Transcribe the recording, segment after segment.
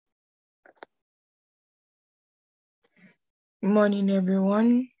Good morning,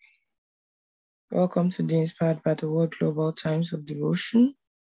 everyone. Welcome to the Inspired by the Word Global Times of Devotion.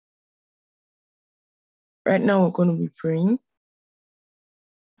 Right now, we're going to be praying.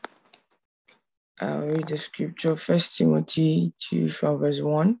 I'll read the scripture, 1 Timothy 2 from verse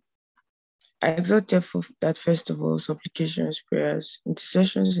 1. I exhort therefore that first of all, supplications, prayers,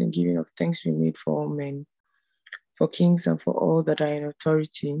 intercessions, and giving of thanks be made for all men, for kings and for all that are in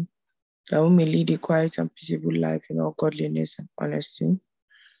authority, that we may lead a quiet and peaceable life in all godliness and honesty.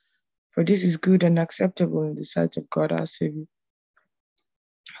 For this is good and acceptable in the sight of God our Savior,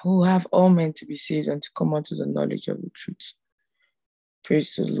 who have all men to be saved and to come unto the knowledge of the truth.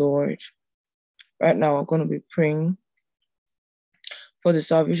 Praise the Lord. Right now, we're going to be praying for the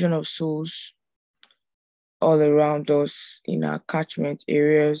salvation of souls all around us in our catchment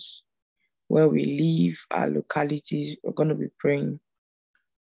areas where we live, our localities. We're going to be praying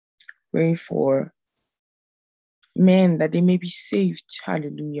for men that they may be saved.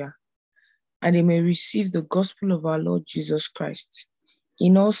 Hallelujah. And they may receive the gospel of our Lord Jesus Christ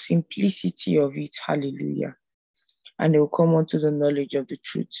in all simplicity of it. Hallelujah. And they will come unto the knowledge of the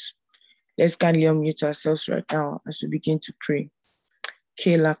truth. Let's kindly unmute ourselves right now as we begin to pray.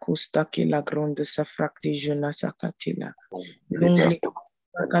 Kela costa kela gronde safrakte jona sakatila. Longle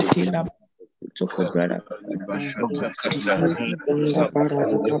sakatila toko brada.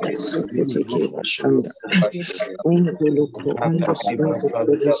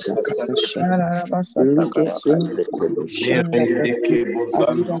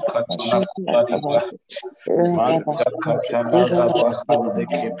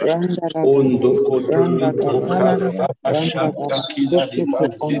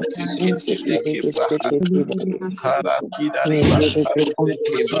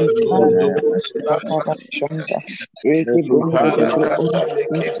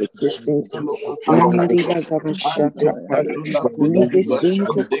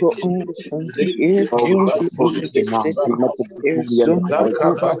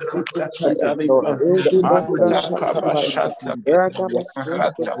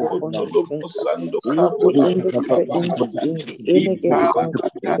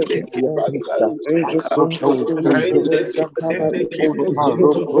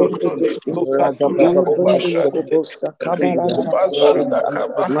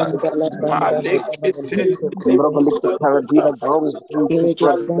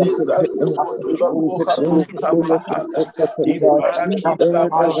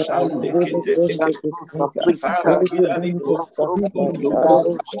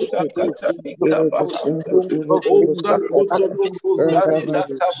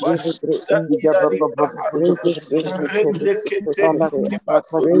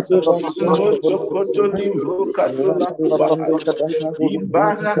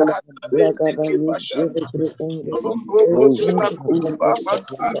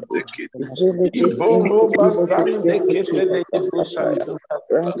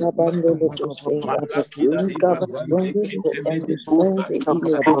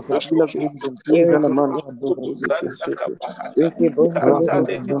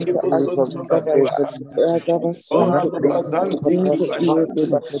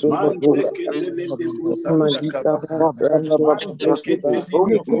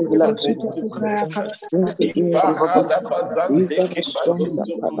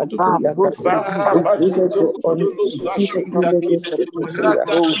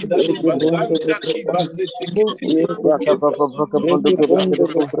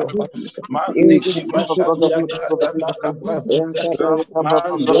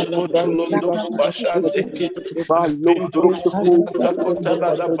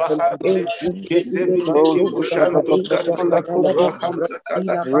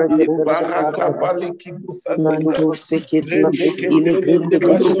 Manto sekete ile grande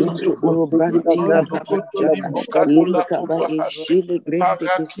kesunto urobanti la kabajana lika ba ishile grande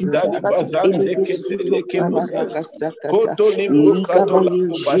kesunta ile kesunto parada kasakata lika ba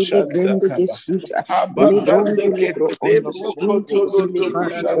ishile grande kesunta le bronde le bro ono sunte ile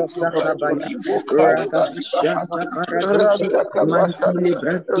parada sakabaya raga shanta paradosa mantile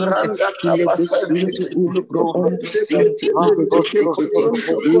brandisa ile kesunto ulo bro ono sinte ile kesekete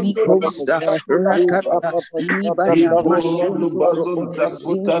likosta rakata libaya mashunto bro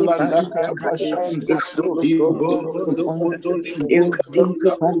sinte parida kade esolo bro ono sinte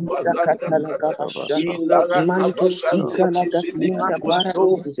parisa katala kabashana manto sikala gasinta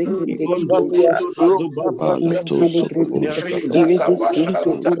parado sekete kidosha mentele gredusha irege sunto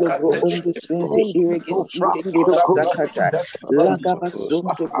ulo bro ondo sunte irege sinte kira sakata lagaba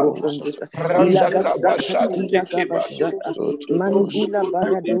sunto bro ondus. Randa Ilaga kabashante sakatila kebando gabashata. kosoto Mandila korokoto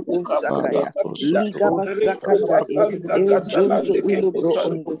baradogo libuka sakaya. basakunda Liga reko basakata basanta ezonto katalande kebo ulubro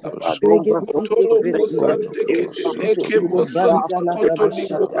santo ondus. kaba Regesite tolo kretida. bosante ketele Ezonto kebo ulubanta santo la koto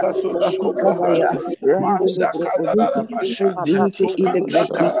gabashata. libuka tola Likabaya kobahante manda randolobro ondus. kadara bashante Ezinte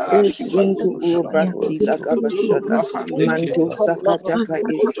ilegredis kandatara ezonto kibazondo urobanti la koto tolo gabashata. bahande Manto sakata kae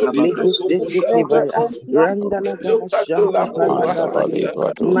koto libuko legesete boshanda kebaya randala gabashanta lokatola palada kobahanda baya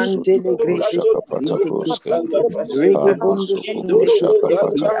katola mantele grede sinte Santa kesite rege Bashanda, bondo sunte Indolo kesetia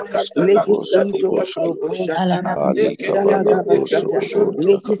Santa lege Catalanda di sunto Bacando, urobo shata dala Leketele gabasata Keboshanda,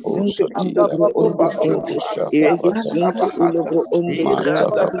 lege sunto ulobro ondo Kobahanda sinte Basanta rege sunto Kabahata, ulobro ondo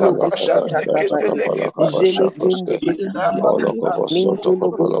Iranda robo Kabashande shata kabaya Ketele jele Kebasanta, grinde kesite Indala Kabasanta minto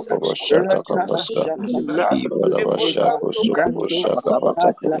lobosa Kebosanda, rakabashata Lande Kebosanda, Branto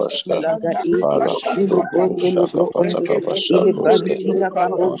sakatla ilaga e Bashante ile bondo lobro Kebosanda, ondus ile bantila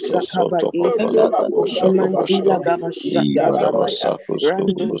gabo Kabasanta, sakaba e Kotola mantila Bosanta, gaba shata kabaya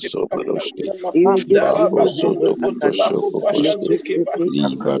rando Kebasanta, irige Daraba sundo robo Soto sakata Kotola lege Kobashande sete Kebanta,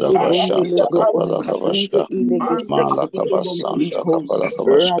 ile bondo Ashanta lobro ondus Katalanda, inte ile gesete Manda ikos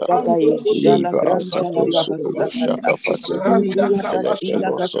Ando ragabaye jala Kotola granta la gaba sakata Randa mandula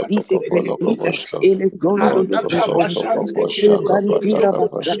gadila Kabashante gasite kredisa ele gondo Anda lobro ondus kabashante ile kebosonto bantila kotole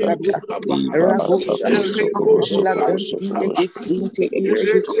basakata bukabahande. Ragoshata, Eriko Ila bosanto Gantile kabashante. Gesinte,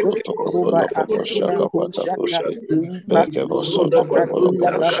 Rende Irigisoto Kobaya, kebosonto Ragoshata, Lipa Sota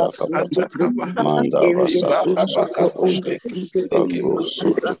Pradila Kanda Gabasunte kasanda Credit, kabahande. Ibaka Irigisunto Ondo bakasande Site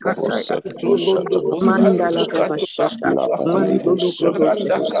kebosonto Sakataya, tolo bosanto Mandala katola Gabashata, kubahande. Mandolo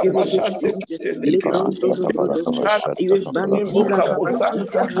Brodosa, Randa kabashante Irigisinte, kiteleke Lebrondolo bosoto. Brodosa, Iribantila Nibuka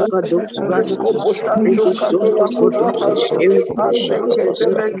Gabasita bosanta. Rabados Reko Bradaya, bosanto Rigisonto katola Brodosa, kubahande. Irisinte Ande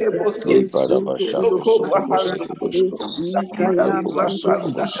keteleke Ilegredisa, bosanto. Irisunto Loko Ulobro bahanto. Ikaya manto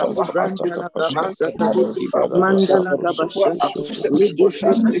Santa branta kabahanta. la Manda gabasakate manda la kabasanto kuba gabashata ande legesete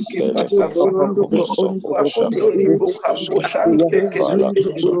boshande kebasanta. borondo bro ondo Wakoto site libuka iregesite boshante rezunto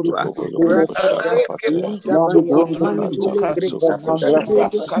keteleke uroba soto. rakada Reke liga bosanto baya kotoli manto le bukatu. gredise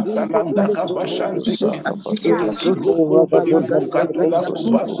iregesunto Bakatalanda ile bro ondo kabashante site ke. irisoto Loko koba la toli bukatu la gasakata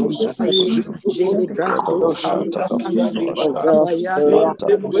kubasunto. aye jele brando Kabashanta sakata kabaribaha. rabayado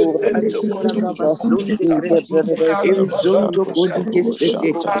Mande besento antila kotoli gabasunte gredise Erizonto kodike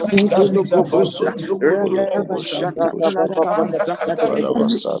sete. Intolo bobosa. Ragaba shata kalagaba sakate.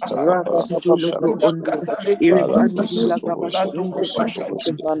 Rantolo bro ondis. Iribanti lagaba sunte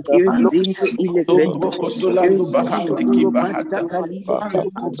kedise. Irizinte ile gredise. Irizonto urobanta kalisi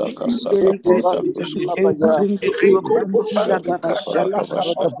kedise le gredise. Irizonto urobanti lagaba shata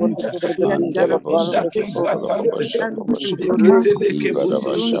kabaya. Yandala bashata kabaya. Antolo brondo.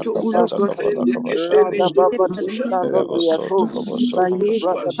 Irizonto urobrodo.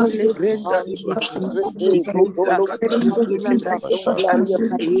 Ibaye jele gredi igesunto ilegreza mantila gredi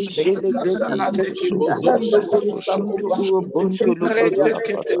kaye jele gredi igesinda igesunto urobonto logodoza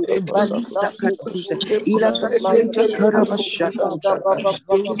ibali sakatuza ila kasunte karabashata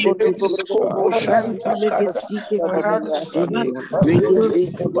Regesoto Ranti Legesite Keregesunto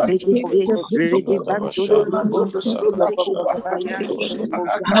Regesete Regesete Regebantolo Brondo Sinte Kabayado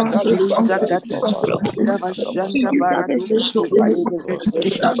Mantuza Kata Gabashanta Baraduga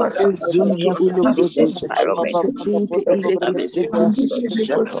Zunto Ulo Brodoza Sinte Ilegesete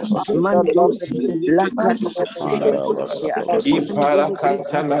Shata Mandosi Lakata Ilegaya Mandele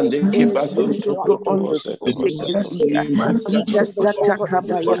Iparakatala Gredis leke Zunto bazonto Pro koto. Ondo Sinte Kesita Liga Sata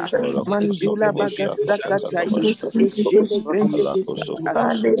Kabaya Mandula Bagasakataya Eshele Grande Gesita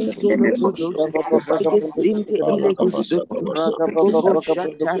Intolo Brodosa Legesinte Ilegesoto Robo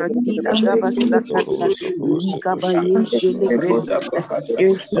Shatarandila Gabasakata Lika Baye Jele Grandisa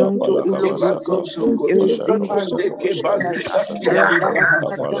Erzonto Ulo Brodosa Erzinte Shataya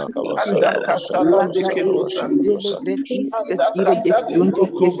Ragabasata Kabaya Laga Zele Gredis Kaskire Gesunte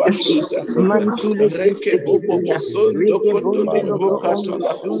Keskasi Mantule Geseketea Rege bondo lobro ondo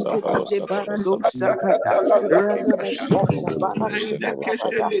sunte ile barado sakata ragabashata barado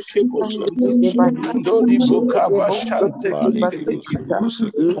Andoli buka bashante basakata lika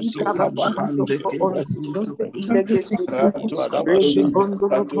bashunto kabahande pro ondo kebazunto sunte ile gesekete ratula rege bashante bondo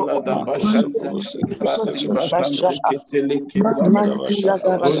lobro katula da ondo bashante rati basante ketele kebasanta Mantila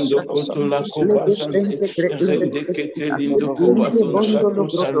rondo Gabashata, kotula kobasante Legesente rende Greindesca, ketelindo Lige kobasonda Bondo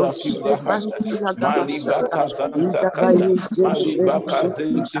katosala Logrodos, kibahanda Levantila mali Gabashata, baka santa Liga kata Baye mali baka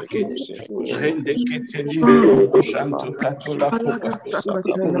zente kete rende ketelindo kobashanto katula kobasonto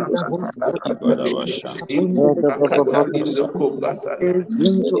Sakatala Lakatale, Bondo Ibu Rakatalindo Kobasande,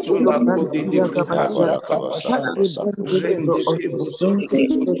 Zunto Tola Ulopantila Kodili Bukatu Gabashata, la Kabashande, Lebando Rende Logrodos, Kebo Sente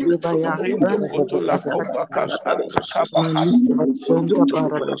Kedebaya, Rendo Rande koto la kopa Sakata, kasanta kabaha. Malika Santa Rendo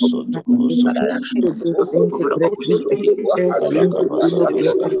Baraka, soto kosoto. Sente Brekisa, Sente Rakabasanta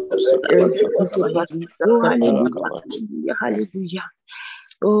Bilebia, kabasanta Sente kabaha. Barisa Oh, Kata. hallelujah, Rakaba. hallelujah, hallelujah.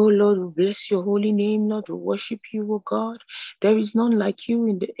 Oh Lord, we bless your holy name, Lord. We worship you, oh God. There is none like you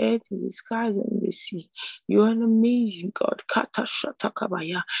in the earth, in the skies, and in the sea. You are an amazing God. Kata shata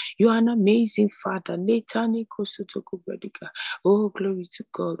kabaya. You are an amazing Father. Netani kosotoku bradika. Oh, glory to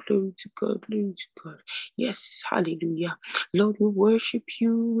God, glory to God, glory to God. Yes, hallelujah. Lord, we worship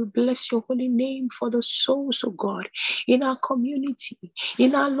you. We bless your holy name for the souls, oh God, in our community,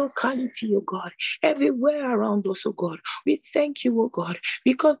 in our locality, oh God, everywhere around us, oh God. We thank you, oh God,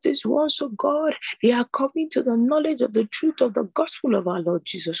 because these ones, oh God, they are coming to the knowledge of the truth of the gospel of our Lord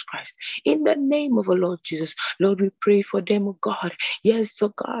Jesus Christ. In the name of our Lord Jesus, Lord, we pray for them, oh God. Yes,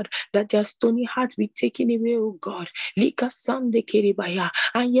 oh God, that their stony hearts be taken away, oh God. Lika sande keribaya.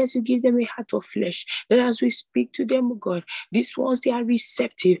 And yes, you give them a heart of flesh. That as we speak to them, oh God, these ones, they are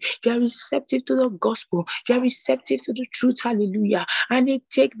receptive. They are receptive to the gospel. They are receptive to the truth, hallelujah. And they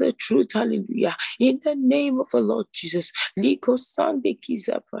take the truth, hallelujah. In the name of the Lord Jesus. Liko sande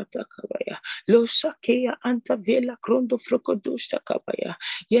kiza prata kabaya. Lo shakeya anta vela krondo frokodosha kabaya.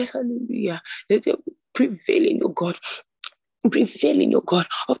 Yes, hallelujah. Let them prevailing, oh God, prevailing, oh God,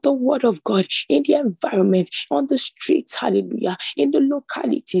 of the word of God in the environment, on the streets, hallelujah, in the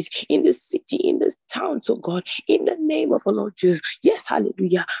localities, in the city, in the towns, oh God, in the name of the Lord Jesus. Yes,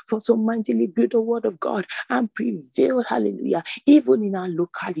 hallelujah, for so mightily good the word of God and prevail, hallelujah, even in our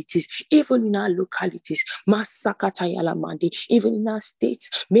localities, even in our localities, Masakata Yalamandi, even in our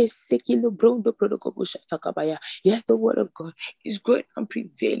states, Mesekilo Brondo Protokobushatakabaya. Yes, the word of God is good and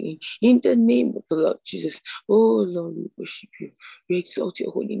prevailing in the name of the Lord Jesus. Oh Lord, we worship you. We exalt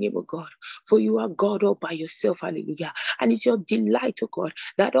your holy name, oh God. For you are God all by yourself, hallelujah. And it's your delight, oh God,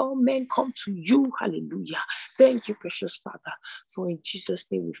 that all men come to you, hallelujah. Thank you, precious Father. For in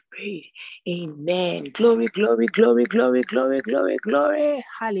Jesus' name we've prayed. Amen. Glory, glory, glory, glory, glory, glory, glory.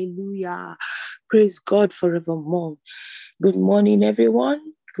 Hallelujah. Praise God forevermore. Good morning, everyone.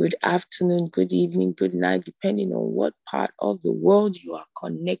 Good afternoon, good evening, good night, depending on what part of the world you are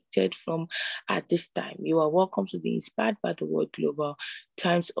connected from at this time. You are welcome to be inspired by the Word Global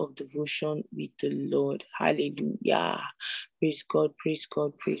Times of Devotion with the Lord. Hallelujah. Praise God, praise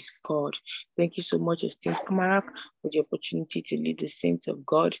God, praise God. Thank you so much, esteemed Kamarak, for the opportunity to lead the saints of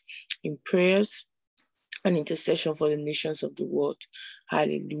God in prayers and intercession for the nations of the world.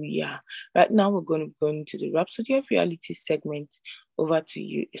 Hallelujah. Right now, we're going to go into the Rhapsody of Reality segment. Over to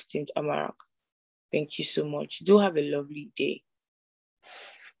you, esteemed Amarak. Thank you so much. Do have a lovely day.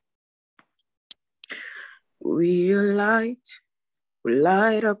 We light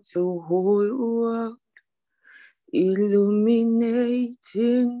up the whole world,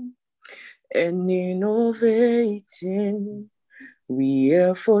 illuminating and innovating. We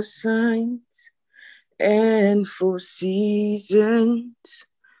are for signs and for seasons.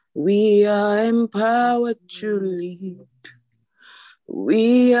 We are empowered to lead.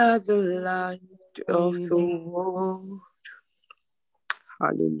 We are the light of the world.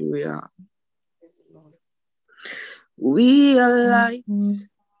 Hallelujah. We are lights.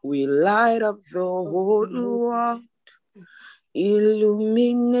 We light up the whole world,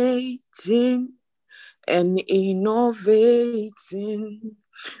 illuminating and innovating.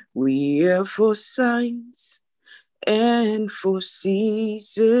 We are for signs and for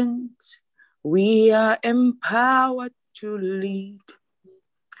seasons. We are empowered to lead.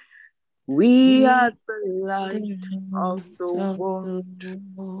 We are the light of the world.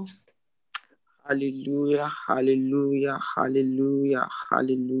 Hallelujah, hallelujah, hallelujah,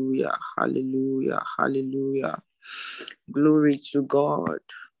 hallelujah, hallelujah, hallelujah. Glory to God,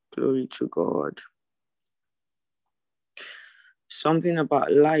 glory to God. Something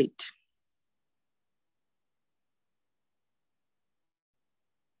about light.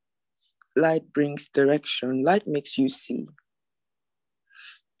 Light brings direction. Light makes you see.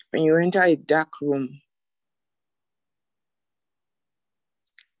 When you enter a dark room,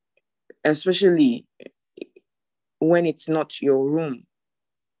 especially when it's not your room,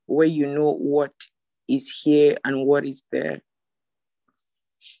 where you know what is here and what is there.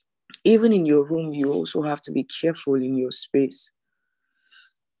 Even in your room, you also have to be careful in your space.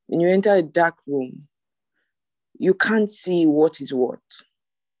 When you enter a dark room, you can't see what is what.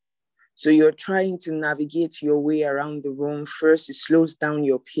 So you're trying to navigate your way around the room. First, it slows down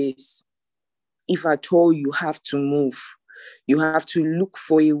your pace. If at all you have to move, you have to look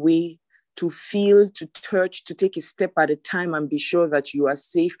for a way to feel, to touch, to take a step at a time and be sure that you are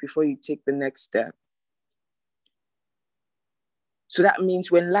safe before you take the next step. So that means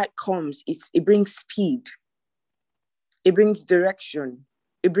when light comes, it brings speed. It brings direction.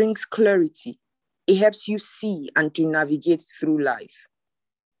 It brings clarity. It helps you see and to navigate through life.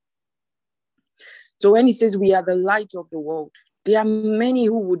 So when he says we are the light of the world, there are many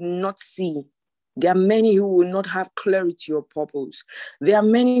who would not see. There are many who will not have clarity or purpose. There are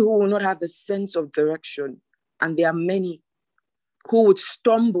many who will not have the sense of direction. And there are many who would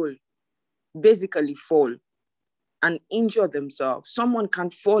stumble, basically fall, and injure themselves. Someone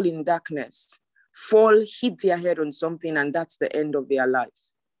can fall in darkness, hit their head on something, and that's the end of their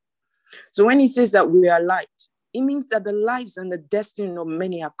lives. So when he says that we are light, it means that the lives and the destiny of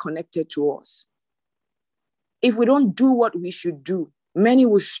many are connected to us. If we don't do what we should do, many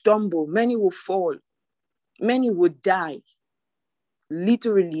will stumble, many will fall, many will die,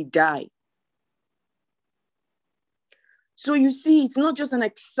 literally die. So you see, it's not just an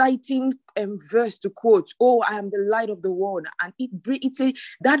exciting verse to quote, oh, I am the light of the world. And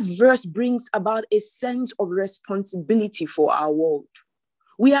that verse brings about a sense of responsibility for our world.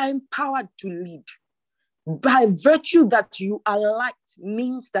 We are empowered to lead. By virtue that you are light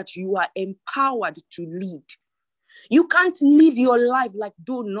means that you are empowered to lead. You can't live your life like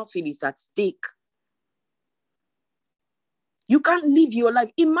though nothing is at stake. You can't live your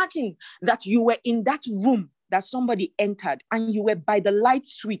life. Imagine that you were in that room that somebody entered and you were by the light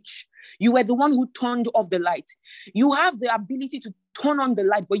switch. You were the one who turned off the light. You have the ability to turn on the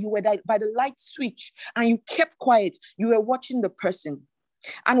light, but you were by the light switch and you kept quiet. You were watching the person.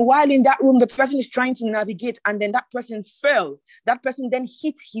 And while in that room, the person is trying to navigate and then that person fell. That person then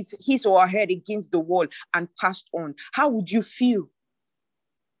hit his or her head against the wall and passed on. How would you feel?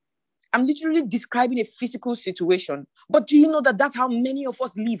 I'm literally describing a physical situation. But do you know that that's how many of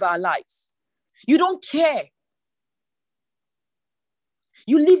us live our lives? You don't care.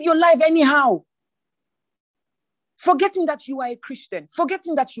 You live your life anyhow. Forgetting that you are a Christian.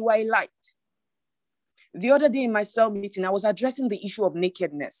 Forgetting that you are a light. The other day in my cell meeting, I was addressing the issue of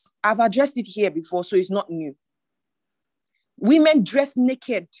nakedness. I've addressed it here before, so it's not new. Women dress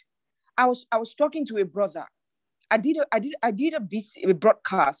naked. I was talking to a brother. I did a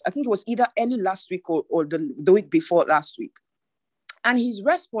broadcast. I think it was either early last week or the week before last week. And his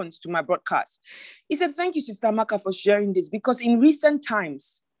response to my broadcast, he said, "Thank you, Sister Maka, for sharing this, because in recent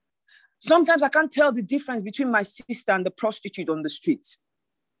times, sometimes I can't tell the difference between my sister and the prostitute on the streets.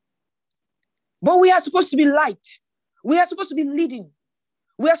 But we are supposed to be light. We are supposed to be leading.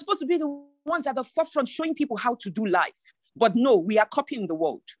 We are supposed to be the ones at the forefront showing people how to do life. But no, we are copying the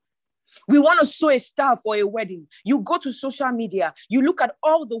world. We want to sew a star for a wedding. You go to social media, you look at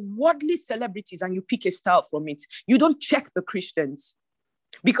all the worldly celebrities and you pick a style from it. You don't check the Christians.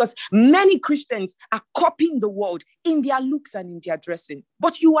 Because many Christians are copying the world in their looks and in their dressing.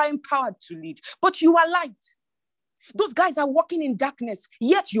 But you are empowered to lead. But you are light. Those guys are walking in darkness,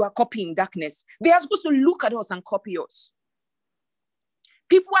 yet you are copying darkness. They are supposed to look at us and copy us.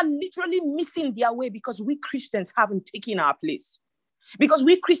 People are literally missing their way because we Christians haven't taken our place. Because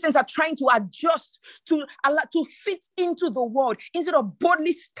we Christians are trying to adjust to fit into the world instead of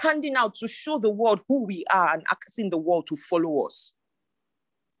boldly standing out to show the world who we are and asking the world to follow us.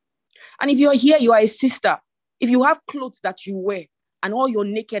 And if you're here, you are a sister. If you have clothes that you wear and all your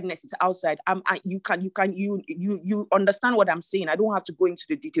nakedness is outside, you understand what I'm saying. I don't have to go into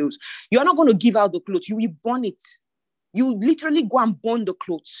the details. You're not going to give out the clothes. You will burn it. You literally go and burn the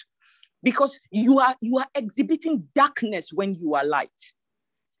clothes. Because you are exhibiting darkness when you are light.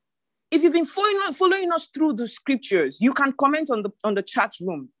 If you've been following us through the scriptures, you can comment on the chat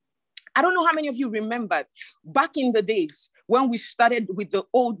room. I don't know how many of you remember back in the days when we started with the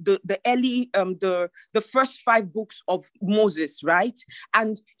first 5 books of Moses, right?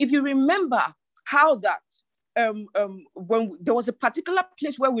 And if you remember how that when there was a particular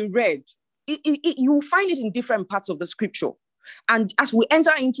place where we read, you will find it in different parts of the scripture. And as we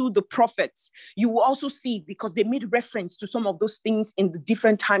enter into the prophets, you will also see, because they made reference to some of those things in the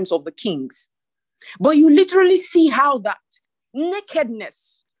different times of the kings. But you literally see how that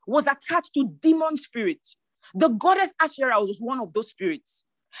nakedness was attached to demon spirits. The goddess Asherah was one of those spirits.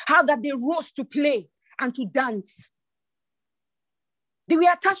 How that they rose to play and to dance. They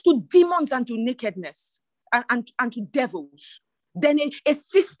were attached to demons and to nakedness and to devils. Then a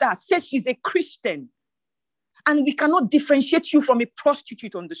sister says she's a Christian. And we cannot differentiate you from a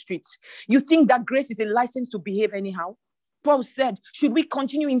prostitute on the streets. You think that grace is a license to behave anyhow? Paul said, should we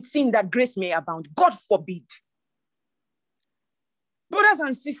continue in sin that grace may abound? God forbid. Brothers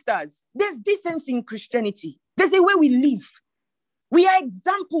and sisters, there's decency in Christianity. There's a way we live. We are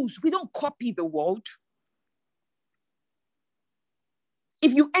examples. We don't copy the world.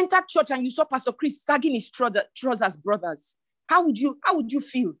 If you enter church and you saw Pastor Chris sagging his trousers, brothers, How would you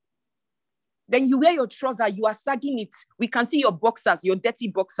feel? Then you wear your trouser, you are sagging it. We can see your boxers, your dirty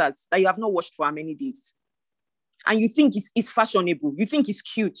boxers that you have not washed for how many days. And you think it's fashionable. You think it's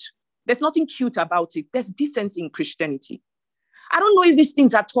cute. There's nothing cute about it. There's decency in Christianity. I don't know if these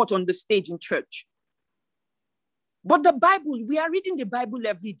things are taught on the stage in church. But the Bible, we are reading the Bible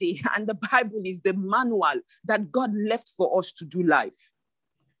every day, and the Bible is the manual that God left for us to do life.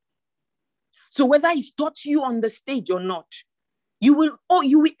 So whether it's taught to you on the stage or not,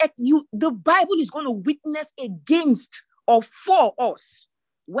 the Bible is going to witness against or for us,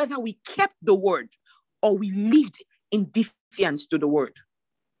 whether we kept the word or we lived in defiance to the word.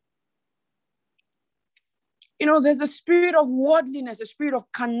 There's a spirit of worldliness, a spirit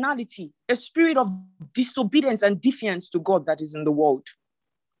of carnality, a spirit of disobedience and defiance to God that is in the world.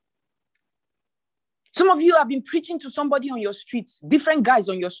 Some of you have been preaching to somebody on your streets, different guys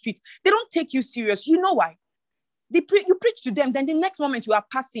on your street. They don't take you serious. You know why? You preach to them, then the next moment you are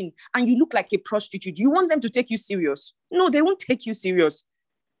passing and you look like a prostitute. You want them to take you serious? No, they won't take you serious.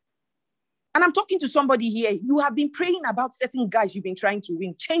 And I'm talking to somebody here. You have been praying about certain guys you've been trying to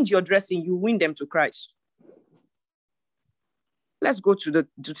win. Change your dressing, you win them to Christ. Let's go to the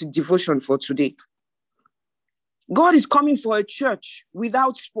devotion for today. God is coming for a church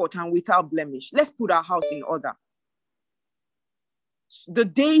without spot and without blemish. Let's put our house in order. The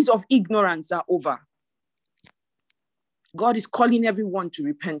days of ignorance are over. God is calling everyone to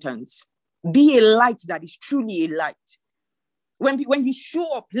repentance. Be a light that is truly a light. When you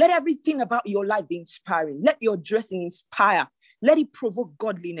show up, let everything about your life be inspiring. Let your dressing inspire. Let it provoke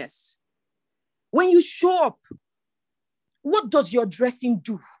godliness. When you show up, what does your dressing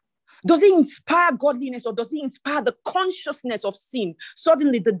do? Does it inspire godliness or does it inspire the consciousness of sin?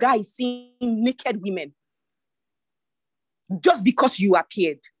 Suddenly the guy is seeing naked women just because you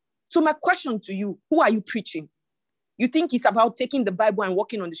appeared. So my question to you, who are you preaching? You think it's about taking the Bible and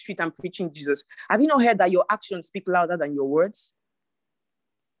walking on the street and preaching Jesus? Have you not heard that your actions speak louder than your words?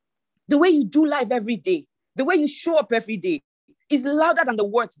 The way you do life every day, the way you show up every day is louder than the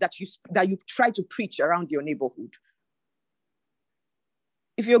words that you try to preach around your neighborhood.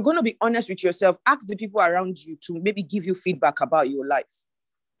 If you're going to be honest with yourself, ask the people around you to maybe give you feedback about your life.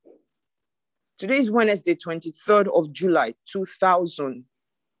 Today is Wednesday, 23rd of July,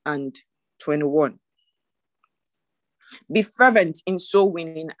 2021. Be fervent in soul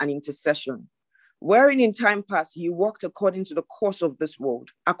winning and intercession. Wherein in time past you walked according to the course of this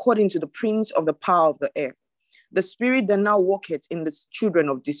world, according to the prince of the power of the air, the spirit that now walketh in the children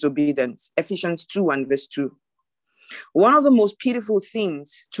of disobedience. Ephesians 2 and verse 2. One of the most beautiful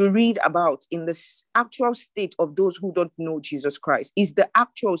things to read about in the actual state of those who don't know Jesus Christ is the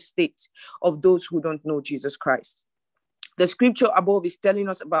actual state of those who don't know Jesus Christ. The scripture above is telling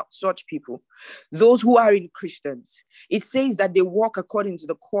us about such people, those who are in Christians. It says that they walk according to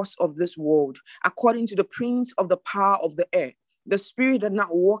the course of this world, according to the prince of the power of the air, the spirit that now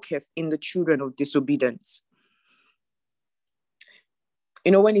walketh in the children of disobedience.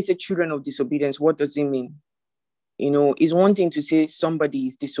 When he said children of disobedience, what does it mean? It's one thing to say somebody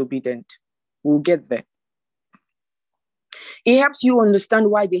is disobedient. We'll get there. It helps you understand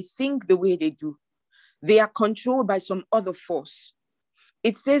why they think the way they do. They are controlled by some other force.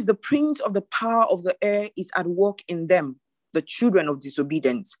 It says the prince of the power of the air is at work in them, the children of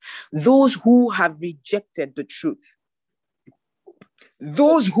disobedience, those who have rejected the truth.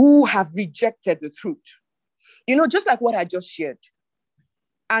 Those who have rejected the truth. Just like what I just shared.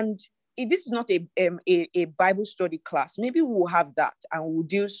 And this is not a Bible study class. Maybe we'll have that and we'll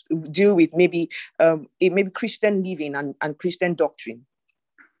deal with maybe Christian living and Christian doctrine.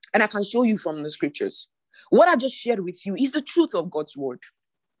 And I can show you from the scriptures. What I just shared with you is the truth of God's word.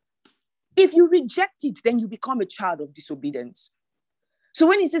 If you reject it, then you become a child of disobedience. So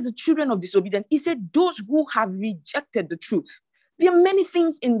when he says the children of disobedience, he said those who have rejected the truth. There are many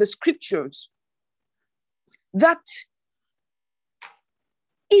things in the scriptures that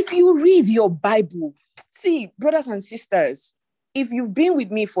if you read your Bible, see, brothers and sisters, if you've been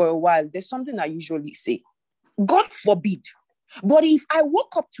with me for a while, there's something I usually say. God forbid. But if I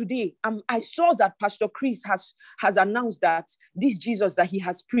woke up today and I saw that Pastor Chris has announced that this Jesus that he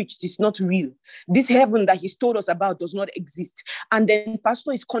has preached is not real, this heaven that he's told us about does not exist, and then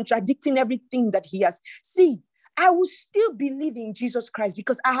Pastor is contradicting everything that he has, I will still believe in Jesus Christ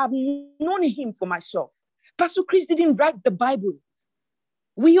because I have known him for myself. Pastor Chris didn't write the Bible.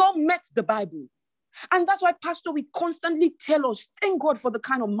 We all met the Bible. And that's why Pastor will constantly tell us, thank God for the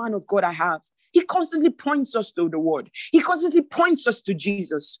kind of man of God I have. He constantly points us to the word. He constantly points us to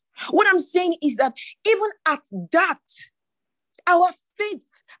Jesus. What I'm saying is that even at that, our faith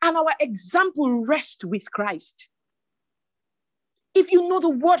and our example rest with Christ. If you know the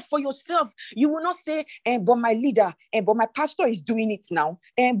word for yourself, you will not say, but my leader, but my pastor is doing it now,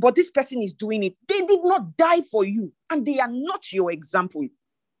 but this person is doing it. They did not die for you, and they are not your example.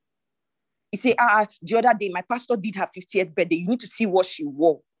 You say, the other day, my pastor did her 50th birthday. You need to see what she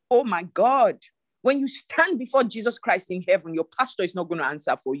wore. Oh my God. When you stand before Jesus Christ in heaven, your pastor is not going to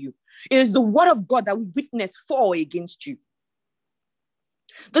answer for you. It is the word of God that will witness for or against you.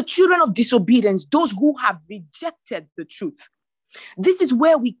 The children of disobedience, those who have rejected the truth. This is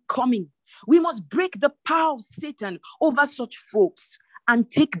where we come in. We must break the power of Satan over such folks and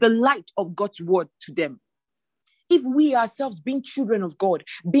take the light of God's word to them. If we ourselves, being children of God,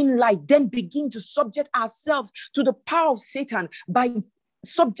 being light, then begin to subject ourselves to the power of Satan by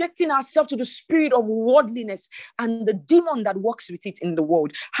subjecting ourselves to the spirit of worldliness and the demon that works with it in the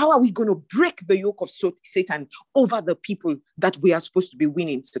world, how are we going to break the yoke of Satan over the people that we are supposed to be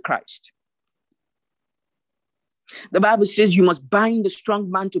winning to Christ? The Bible says you must bind the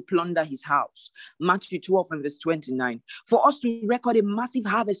strong man to plunder his house. Matthew 12 and verse 29. For us to record a massive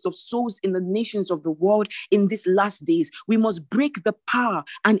harvest of souls in the nations of the world in these last days, we must break the power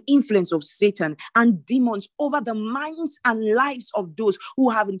and influence of Satan and demons over the minds and lives of those who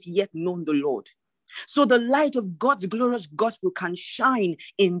haven't yet known the Lord. So the light of God's glorious gospel can shine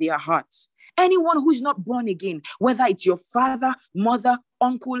in their hearts. Anyone who is not born again, whether it's your father, mother,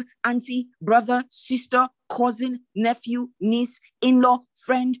 uncle, auntie, brother, sister, cousin, nephew, niece, in-law,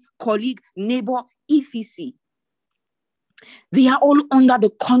 friend, colleague, neighbor, etc. They are all under the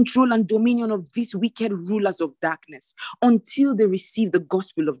control and dominion of these wicked rulers of darkness until they receive the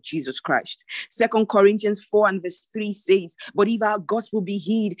gospel of Jesus Christ. 2 Corinthians 4 and verse 3 says, but if our gospel be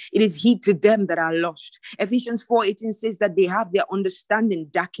hid, it is hid to them that are lost. Ephesians 4:18 says that they have their understanding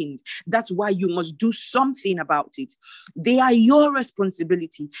darkened. That's why you must do something about it. They are your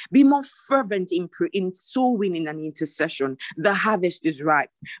responsibility. Be more fervent in soul winning and intercession. The harvest is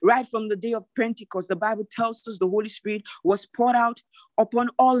ripe. Right from the day of Pentecost, the Bible tells us the Holy Spirit was poured out upon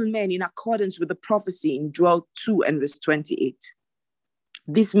all men in accordance with the prophecy in Joel 2 and verse 28.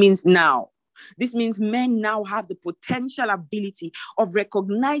 This means men now have the potential ability of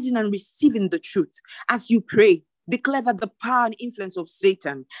recognizing and receiving the truth. As you pray, declare that the power and influence of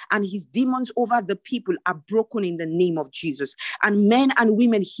Satan and his demons over the people are broken in the name of Jesus. And men and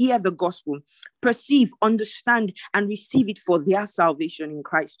women hear the gospel, perceive, understand, and receive it for their salvation in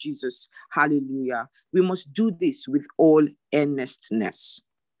Christ Jesus. Hallelujah. We must do this with all earnestness.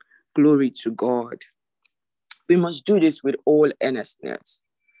 Glory to God. We must do this with all earnestness.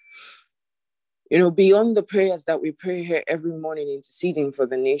 You know, beyond the prayers that we pray here every morning, interceding for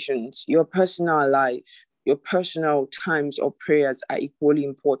the nations, your personal life, your personal times of prayers are equally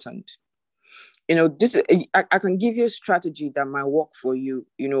important. You know, I can give you a strategy that might work for you.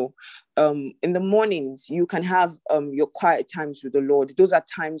 You know, in the mornings, you can have your quiet times with the Lord. Those are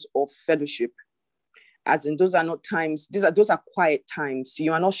times of fellowship. As in, those are not times, those are quiet times.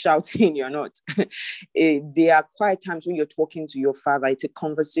 You are not shouting, you're not. They are quiet times when you're talking to your Father. It's a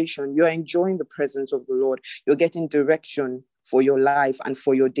conversation. You're enjoying the presence of the Lord. You're getting direction for your life and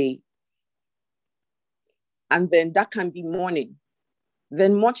for your day. And then that can be morning.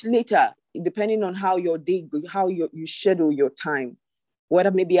 Then much later, depending on how your day, how you schedule your time, whether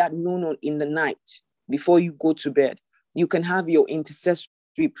maybe at noon or in the night before you go to bed, you can have your intercessory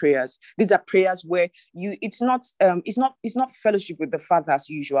prayers. These are prayers where it's not fellowship with the Father as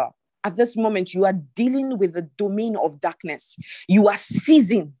usual. At this moment, you are dealing with the domain of darkness. You are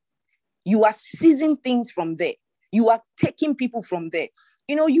seizing things from there. You are taking people from there.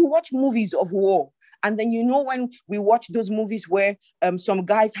 You know, you watch movies of war. And then, you know, when we watch those movies where some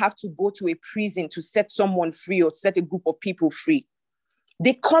guys have to go to a prison to set someone free or set a group of people free,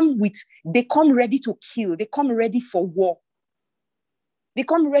 they come ready to kill. They come ready for war. They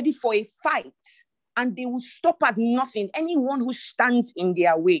come ready for a fight, and they will stop at nothing. Anyone who stands in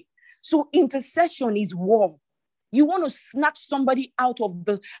their way. So intercession is war. You want to snatch somebody out of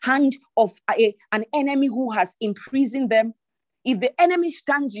the hand of an enemy who has imprisoned them. If the enemy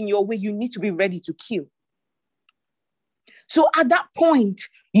stands in your way, you need to be ready to kill. So at that point,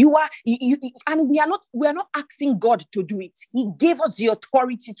 and we are not asking God to do it. He gave us the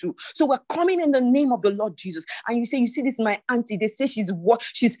authority to. So we're coming in the name of the Lord Jesus. And you say, you see, this is my auntie. They say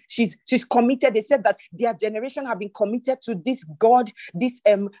she's committed. They said that their generation have been committed to this God, this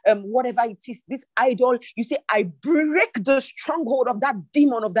whatever it is, this idol. You say, I break the stronghold of that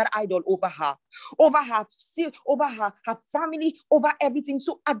demon, of that idol over her family, over everything.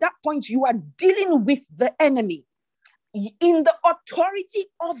 So at that point, you are dealing with the enemy in the authority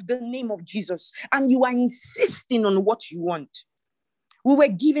of the name of Jesus, and you are insisting on what you want. We were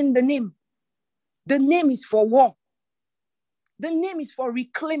given the name. The name is for war. The name is for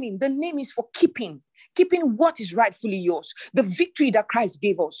reclaiming. The name is for keeping what is rightfully yours. The victory that Christ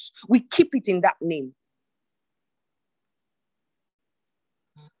gave us, we keep it in that name.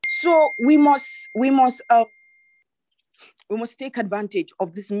 So we must take advantage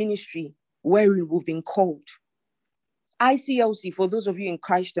of this ministry wherein we've been called. ICLC, for those of you in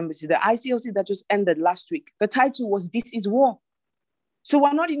Christ Embassy, the ICLC that just ended last week, the title was This is War. So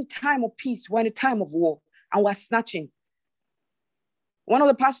we're not in a time of peace, we're in a time of war, and we're snatching. One of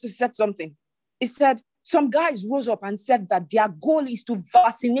the pastors said something. He said, some guys rose up and said that their goal is to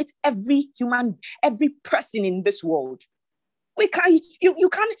vaccinate every person in this world. We cannot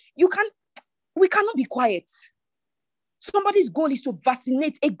be quiet. Somebody's goal is to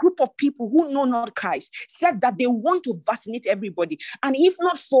vaccinate a group of people who know not Christ, said that they want to vaccinate everybody. And if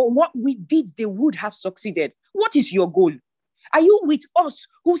not for what we did, they would have succeeded. What is your goal? Are you with us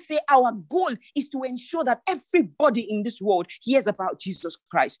who say our goal is to ensure that everybody in this world hears about Jesus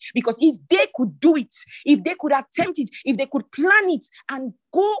Christ? Because if they could do it, if they could attempt it, if they could plan it and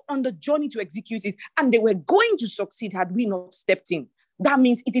go on the journey to execute it, and they were going to succeed had we not stepped in, that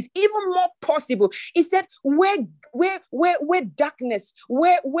means it is even more possible. He said, where darkness,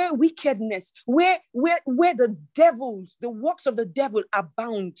 where wickedness, where the devils, the works of the devil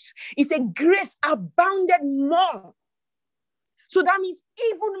abound. He said, grace abounded more. So that means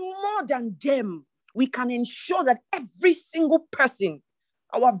even more than them, we can ensure that every single person,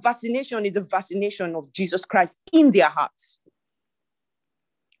 our vaccination is the vaccination of Jesus Christ in their hearts.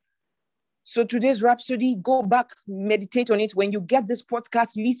 So today's Rhapsody, go back, meditate on it. When you get this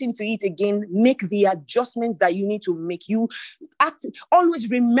podcast, listen to it again, make the adjustments that you need to make. You always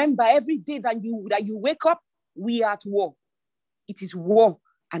remember every day that you wake up, we are at war. It is war.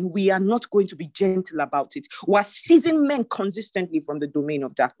 And we are not going to be gentle about it. We're seizing men consistently from the domain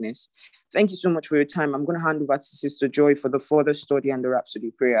of darkness. Thank you so much for your time. I'm going to hand over to Sister Joy for the further study and the Rhapsody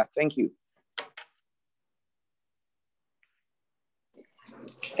prayer. Thank you.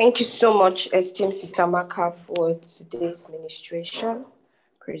 Thank you so much, esteemed Sister Maka, for today's ministration.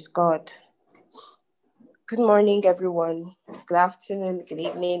 Praise God. Good morning, everyone. Good afternoon, good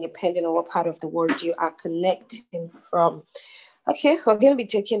evening, depending on what part of the world you are connecting from. Okay, we're going to be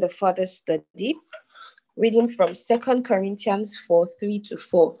taking the further study, reading from 2 Corinthians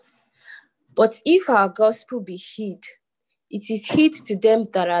 4:3-4. But if our gospel be hid, it is hid to them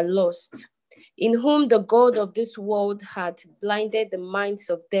that are lost, in whom the God of this world hath blinded the minds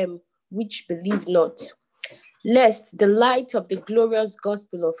of them which believe not, lest the light of the glorious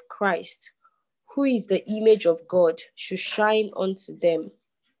gospel of Christ, who is the image of God, should shine unto them.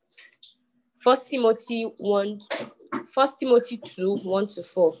 1 Timothy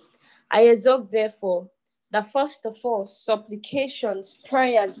 2:1-4. I exhort, therefore, that first of all, supplications,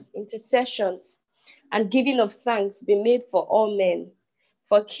 prayers, intercessions, and giving of thanks be made for all men,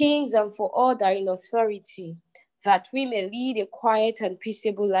 for kings and for all that are in authority, that we may lead a quiet and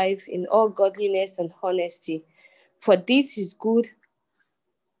peaceable life in all godliness and honesty. For this is good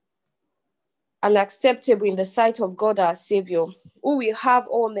and acceptable in the sight of God our Savior, who will have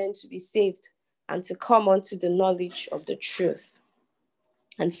all men to be saved and to come unto the knowledge of the truth.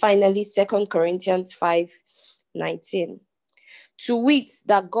 And finally, 2 Corinthians 5:19. To wit,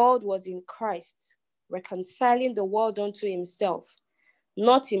 that God was in Christ, reconciling the world unto himself,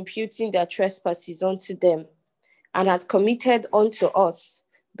 not imputing their trespasses unto them, and had committed unto us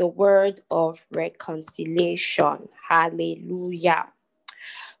the word of reconciliation. Hallelujah.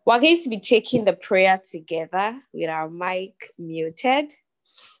 We're going to be taking the prayer together with our mic muted.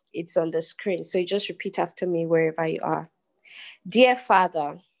 It's on the screen, so you just repeat after me wherever you are. Dear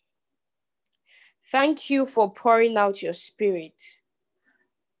Father, thank you for pouring out your Spirit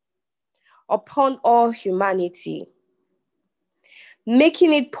upon all humanity,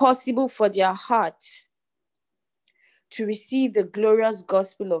 making it possible for their heart to receive the glorious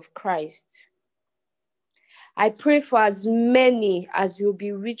gospel of Christ. I pray for as many as will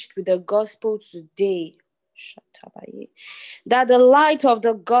be reached with the gospel today, that the light of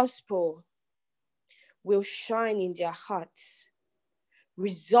the gospel will shine in their hearts,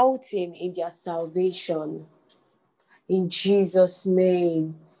 resulting in their salvation. In Jesus'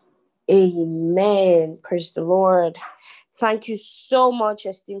 name, amen. Praise the Lord. Thank you so much,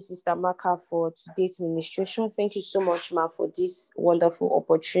 esteemed Sister Maka, for today's ministration. Thank you so much, Ma, for this wonderful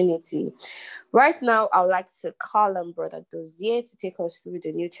opportunity. Right now, I would like to call on Brother Dozier to take us through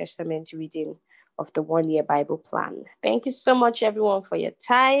the New Testament reading of the 1-year Bible plan. Thank you so much, everyone, for your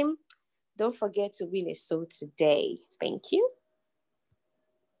time. Don't forget to win a soul today. Thank you.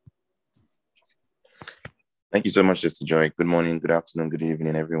 Thank you so much, Sister Joy. Good morning, good afternoon, good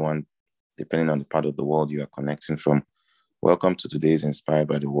evening, everyone, depending on the part of the world you are connecting from. Welcome to today's Inspired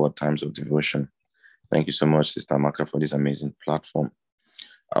by the Word Times of Devotion. Thank you so much, Sister Maka, for this amazing platform.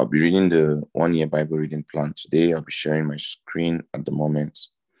 I'll be reading the one-year Bible reading plan today. I'll be sharing my screen at the moment.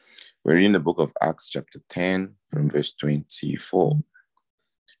 We're reading the book of Acts chapter 10 from verse 24.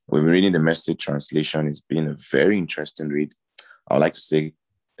 We're reading the Message translation. It's been a very interesting read. I would like to say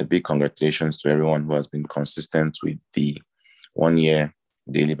a big congratulations to everyone who has been consistent with the one-year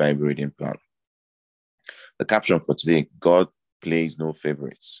daily Bible reading plan. The caption for today, God plays no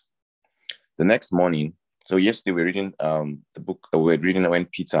favorites. The next morning, so yesterday we're reading we're reading when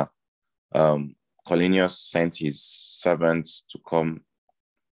Peter, Cornelius sent his servants to come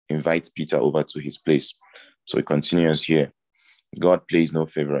invite Peter over to his place. So it continues here. God plays no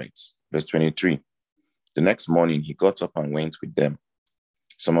favorites. Verse 23. The next morning, he got up and went with them.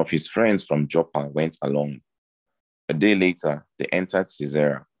 Some of his friends from Joppa went along. A day later, they entered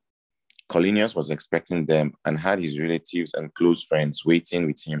Caesarea. Cornelius was expecting them and had his relatives and close friends waiting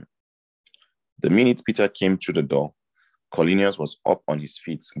with him. The minute Peter came through the door, Cornelius was up on his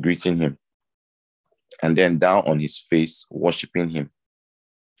feet, greeting him, and then down on his face, worshiping him.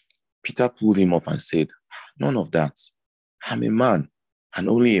 Peter pulled him up and said, "None of that. I'm a man, and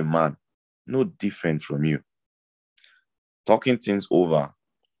only a man, no different from you." Talking things over,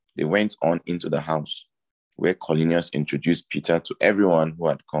 they went on into the house, where Cornelius introduced Peter to everyone who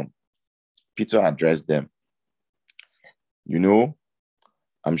had come. Peter addressed them. "You know,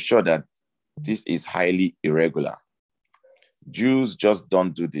 I'm sure that this is highly irregular. Jews just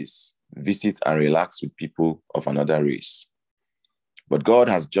don't do this, visit and relax with people of another race. But God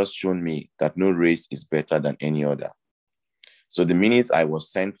has just shown me that no race is better than any other. So the minute I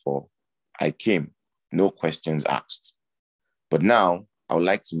was sent for, I came, no questions asked. But now I would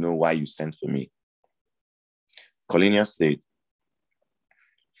like to know why you sent for me." Cornelius said,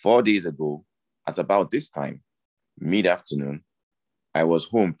 4 days ago, at about this time, mid-afternoon, I was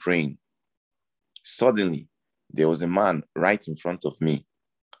home praying. Suddenly, there was a man right in front of me,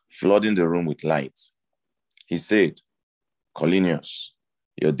 flooding the room with light. He said, "Cornelius,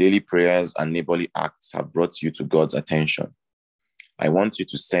 your daily prayers and neighborly acts have brought you to God's attention. I want you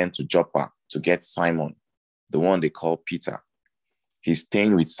to send to Joppa to get Simon, the one they call Peter. He's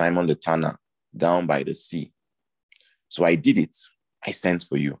staying with Simon the tanner down by the sea." So I did it. I sent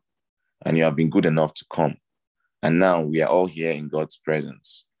for you, and you have been good enough to come. And now we are all here in God's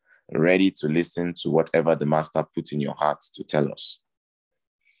presence, ready to listen to whatever the Master put in your hearts to tell us.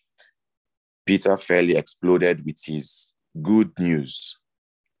 Peter fairly exploded with his good news.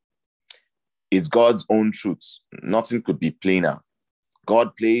 It's God's own truth. Nothing could be plainer.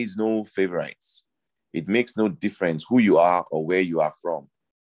 God plays no favorites. It makes no difference who you are or where you are from.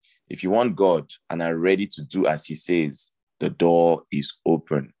 If you want God and are ready to do as he says, the door is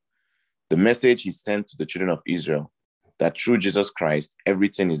open. The message he sent to the children of Israel, that through Jesus Christ,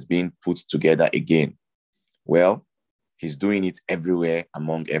 everything is being put together again. Well, he's doing it everywhere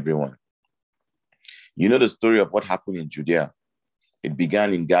among everyone. You know the story of what happened in Judea. It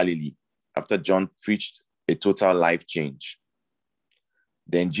began in Galilee after John preached a total life change.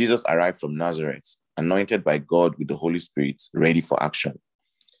 Then Jesus arrived from Nazareth, anointed by God with the Holy Spirit, ready for action.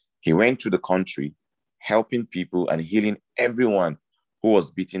 He went through the country, helping people and healing everyone who was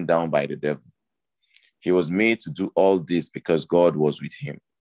beaten down by the devil. He was made to do all this because God was with him.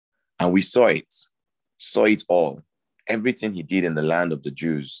 And we saw it all, everything he did in the land of the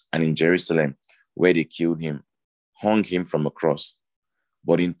Jews and in Jerusalem, where they killed him, hung him from a cross.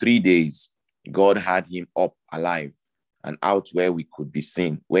 But in 3 days, God had him up alive and out where he could be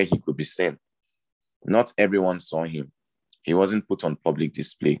seen. Not everyone saw him. He wasn't put on public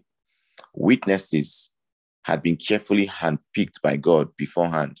display. Witnesses had been carefully handpicked by God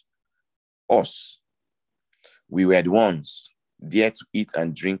beforehand. Us, we were the ones there to eat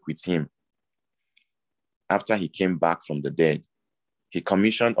and drink with him. After he came back from the dead, he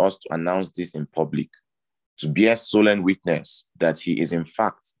commissioned us to announce this in public, to bear solemn witness that he is in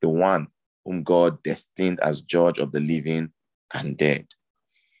fact the one whom God destined as judge of the living and dead.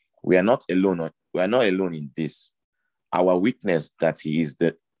 We are not alone in this. Our witness that he is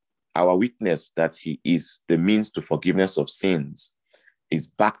the means to forgiveness of sins is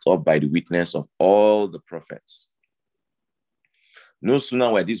backed up by the witness of all the prophets. No sooner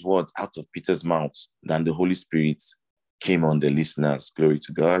were these words out of Peter's mouth than the Holy Spirit came on the listeners. Glory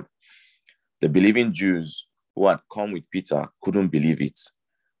to God. The believing Jews who had come with Peter couldn't believe it,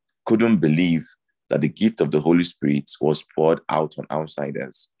 couldn't believe that the gift of the Holy Spirit was poured out on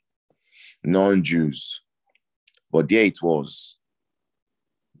outsiders, non-Jews. But there it was.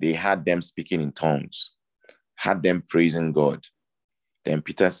 They had them speaking in tongues, had them praising God. Then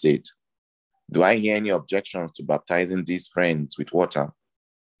Peter said, Do I hear any objections to baptizing these friends with water?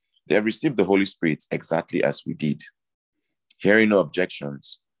 They have received the Holy Spirit exactly as we did. Hearing no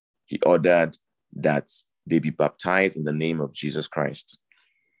objections, he ordered that they be baptized in the name of Jesus Christ.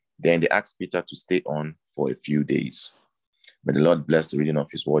 Then they asked Peter to stay on for a few days. May the Lord bless the reading of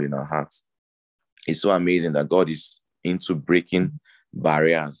his word in our hearts. It's so amazing that God is into breaking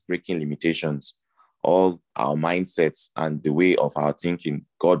barriers, breaking limitations, all our mindsets and the way of our thinking.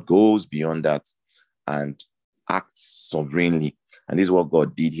 God goes beyond that and acts sovereignly. And this is what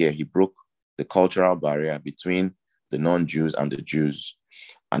God did here. He broke the cultural barrier between the non-Jews and the Jews,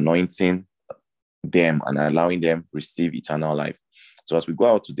 anointing them and allowing them receive eternal life. So as we go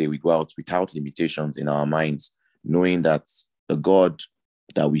out today, we go out without limitations in our minds, knowing that the God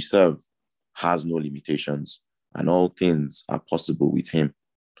that we serve has no limitations and all things are possible with him.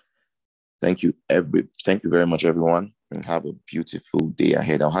 Thank you very much, everyone, and have a beautiful day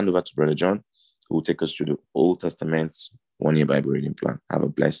ahead. I'll hand over to Brother John, who will take us through the Old Testament one-year Bible reading plan. Have a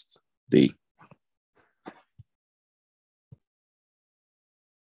blessed day.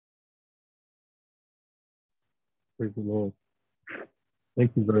 Praise the Lord.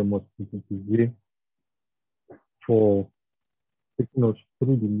 Thank you very much, Mr. TJ, for taking us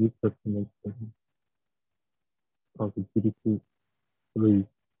through the New Testament segment. That was a beautiful read.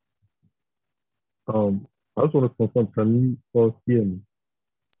 I just want to confirm, can you all hear me?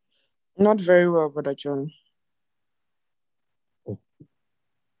 Not very well, Brother John.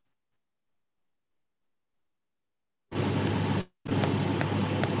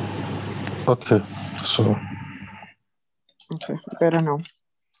 Okay, so. Okay, better now.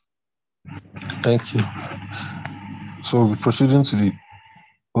 Thank you. So we're proceeding to the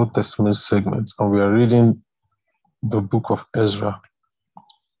Old Testament segment, and we are reading the book of Ezra,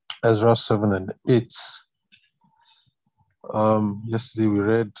 Ezra 7 and 8. Yesterday we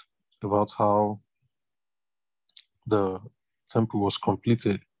read about how the temple was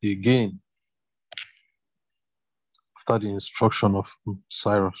completed again after the instruction of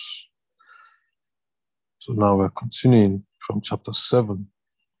Cyrus. So now we're continuing from chapter 7.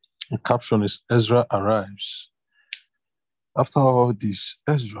 The caption is Ezra arrives. After all this,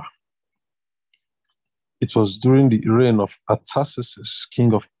 Ezra. It was during the reign of Artaxerxes,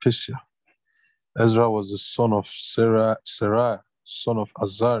 king of Persia. Ezra was the son of Seraiah, son of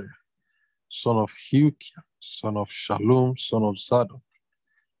Azariah, son of Hilkiah, son of Shallum, son of Zadok,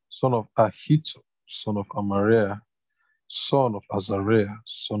 son of Ahitub, son of Amariah, son of Azariah,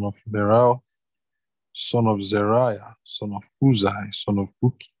 son of Meraioth, son of Zeriah, son of Uzai, son of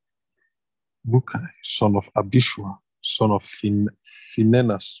Bukai, son of Abishua, son of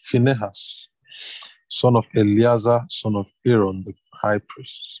Phinehas, son of Eleazar, son of Aaron, the high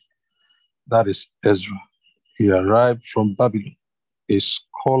priest. That is Ezra. He arrived from Babylon, a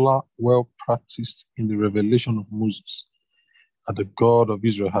scholar well practiced in the revelation of Moses that the God of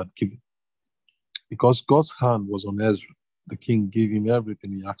Israel had given. Because God's hand was on Ezra, the king gave him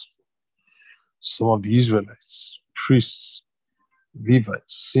everything he asked for. Some of the Israelites, priests,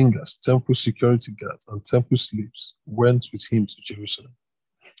 Levites, singers, temple security guards, and temple slaves went with him to Jerusalem.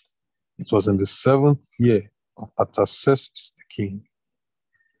 It was in the 7th year of Artaxerxes the king.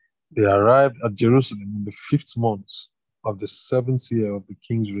 They arrived at Jerusalem in the 5th month of the 7th year of the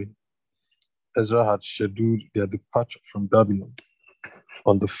king's reign. Ezra had scheduled their departure from Babylon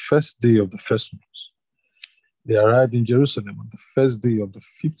on the 1st day of the 1st month. They arrived in Jerusalem on the 1st day of the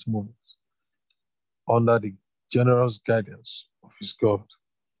 5th month under the generous guidance of his God.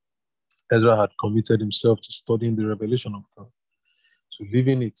 Ezra had committed himself to studying the revelation of God, to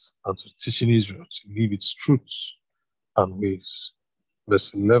living it, and to teaching Israel to live its truths and ways.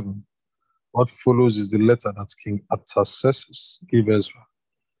 Verse 11. What follows is the letter that King Artaxerxes gave Ezra,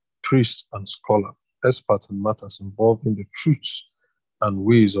 priest and scholar, expert in matters involving the truths and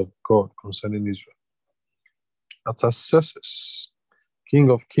ways of God concerning Israel. Artaxerxes, king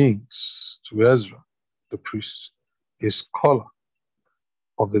of kings, to Ezra, the priest, a scholar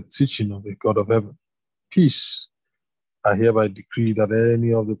of the teaching of the God of heaven. Peace, I hereby decree that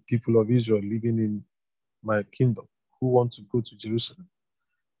any of the people of Israel living in my kingdom who want to go to Jerusalem,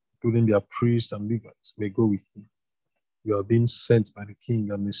 including their priests and Levites, may go with you. You are being sent by the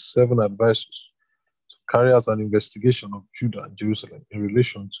king and his 7 advisors to carry out an investigation of Judah and Jerusalem in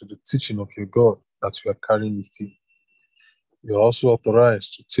relation to the teaching of your God that you are carrying with you. You are also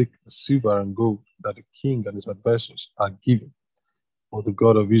authorized to take the silver and gold that the king and his advisors are giving for the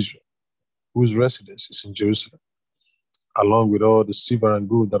God of Israel, whose residence is in Jerusalem, along with all the silver and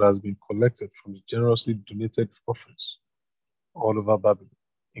gold that has been collected from the generously donated offerings all over Babylon,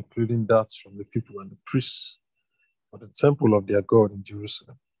 including that from the people and the priests for the temple of their God in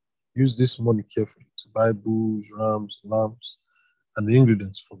Jerusalem. Use this money carefully to buy bulls, rams, lambs, and the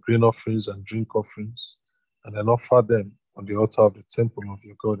ingredients for grain offerings and drink offerings, and then offer them on the altar of the temple of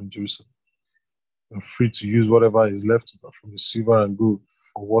your God in Jerusalem. You're free to use whatever is left over from the silver and gold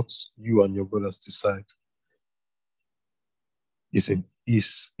for what you and your brothers decide is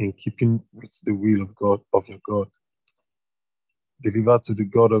in keeping with the will of God, of your God. Deliver to the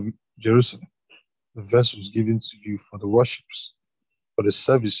God of Jerusalem the vessels given to you for the worships, for the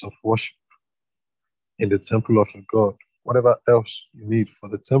service of worship in the temple of your God. Whatever else you need for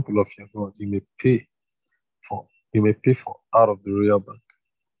the temple of your God, you may pay for. You may pay for out of the royal bank.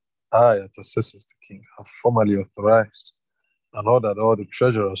 I, Artaxerxes the king, have formally authorized and ordered all the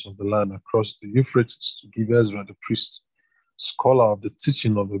treasurers of the land across the Euphrates to give Ezra the priest, scholar of the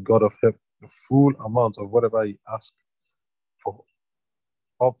teaching of the God of heaven, the full amount of whatever he asked for,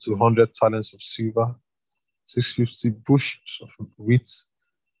 up to 100 talents of silver, 650 bushels of wheat,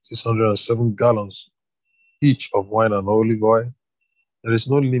 607 gallons each of wine and olive oil. There is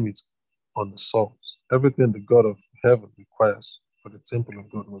no limit on the salt. Everything the God of heaven requires for the temple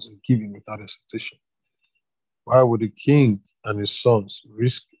of God was given without hesitation. Why would the king and his sons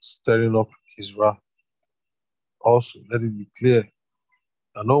risk stirring up his wrath? Also, let it be clear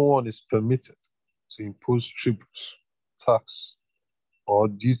that no one is permitted to impose tribute, tax, or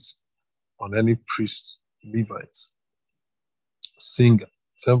duty on any priest, Levites, singer,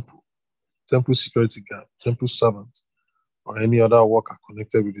 temple security guard, temple servant, or any other worker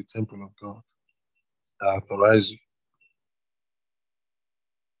connected with the temple of God. I authorize you,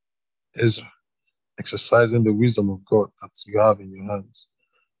 Ezra, exercising the wisdom of God that you have in your hands,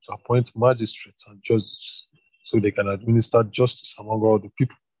 to appoint magistrates and judges so they can administer justice among all the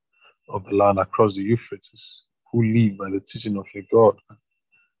people of the land across the Euphrates who live by the teaching of your God.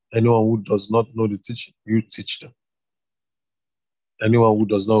 Anyone who does not know the teaching, you teach them. Anyone who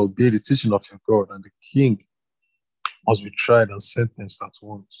does not obey the teaching of your God and the king must be tried and sentenced at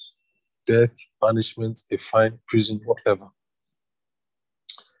once. Death, punishment, a fine, prison, whatever.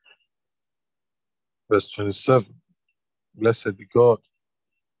 Verse 27, blessed be God,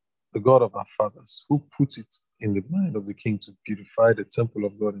 the God of our fathers, who put it in the mind of the king to beautify the temple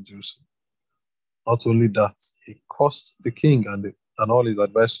of God in Jerusalem. Not only that, he caused the king and all his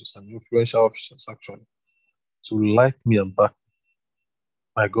advisors and influential officials actually to like me and back me.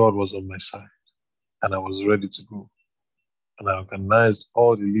 My God was on my side, and I was ready to go. And I organized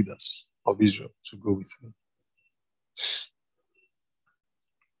all the leaders of Israel to go with me.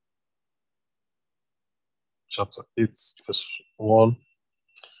 Chapter 8, verse 1.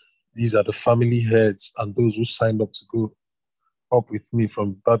 These are the family heads and those who signed up to go up with me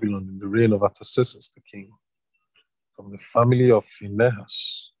from Babylon in the reign of Artaxerxes the king. From the family of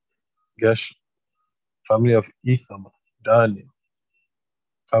Phinehas, Gershom, family of Ithamar, Daniel,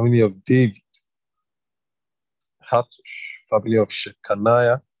 family of David, Hattush, family of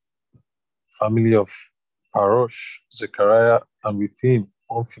Shechaniah, family of Parosh, Zechariah, and with him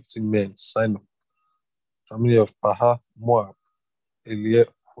 150 men signed up. Family of Pahath Moab,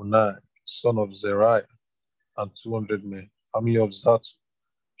 Eliehunai, son of Zeriah, and 200 men. Family of Zatu,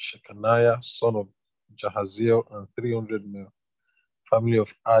 Shechaniah, son of Jahaziel, and 300 men. Family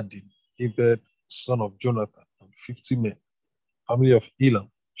of Adin, Ebed, son of Jonathan, and 50 men. Family of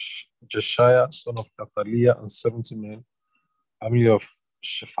Elam, Jeshiah, son of Athaliah, and 70 men. Family of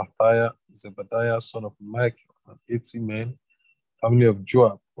Shephatiah, Zebadiah, son of Michael, and 80 men. Family of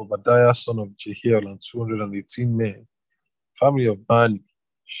Joab, Obadiah, son of Jehiel, and 218 men. Family of Bani,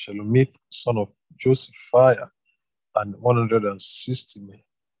 Shelomith, son of Josephiah, and 160 men.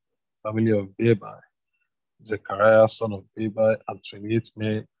 Family of Bebai, Zechariah, son of Bebai, and 28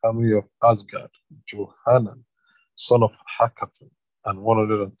 men. Family of Asgad, Johanan, son of Hakatan, and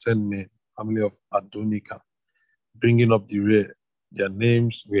 110 men. Family of Adonikam, bringing up the rear. Their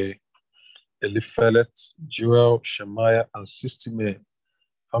names were Eliphelet, Joel, Shemaiah, and 60 men.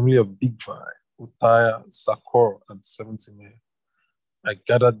 Family of Bigvai, Uttiah, Zachor, and 70 men. I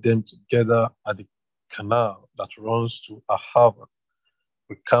gathered them together at the canal that runs to Ahava.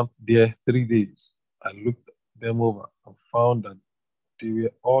 We camped there 3 days. I looked them over and found that they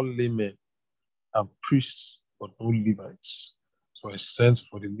were all laymen and priests, but no Levites. So I sent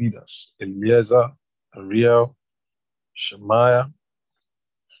for the leaders, Eleazar, Ariel, Shemaiah,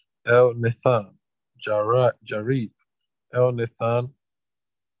 Elnathan, Jarib, Elnathan,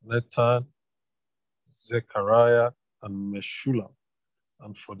 Nathan, Zechariah, and Meshulam,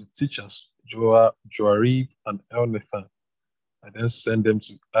 and for the teachers, Joarib and Elnathan. I then sent them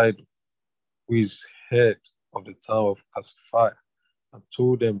to Iddo, who is head of the town of Casaphiah, and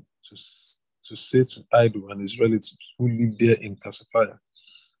told them to say to Iddo and his relatives who live there in Casaphiah,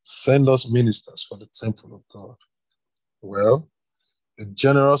 Send us ministers for the temple of God. Well, the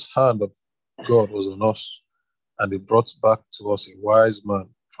generous hand of God was on us, and he brought back to us a wise man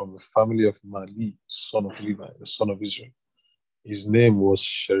from the family of Mali, son of Levi, the son of Israel. His name was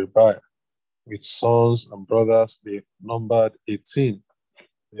Sherebiah. With sons and brothers, they numbered 18.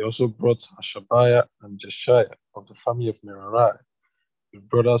 They also brought Hashabiah and Jeshiah of the family of Merari, with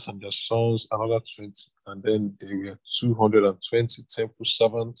brothers and their sons, another 20. And then there were 220 temple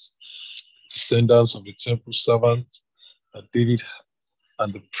servants, descendants of the temple servants that David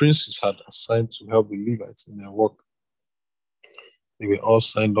and the princes had assigned to help the Levites in their work. They were all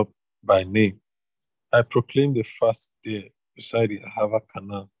signed up by name. I proclaimed a fast there beside the Ahava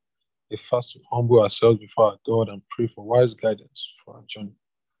Canal, a fast to humble ourselves before our God and pray for wise guidance for our journey,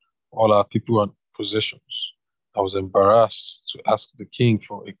 all our people and possessions. I was embarrassed to ask the king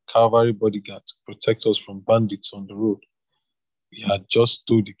for a cavalry bodyguard to protect us from bandits on the road. We had just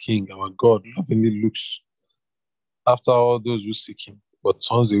told the king our God lovingly looks after all those who seek him, but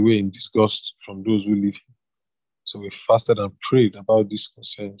turns away in disgust from those who leave him. So we fasted and prayed about these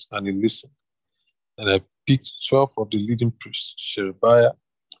concerns, and he listened. And I picked 12 of the leading priests, Sherebiah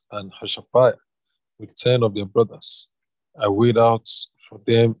and Hashabiah, with 10 of their brothers. I weighed out for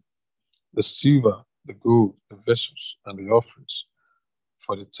them the silver, the gold, the vessels, and the offerings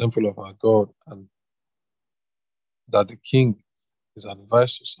for the temple of our God, and that the king, his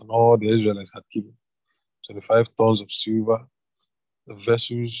advisors, and all the Israelites had given 25 tons of silver, the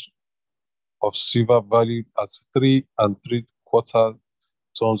vessels of silver valued at 3 3/4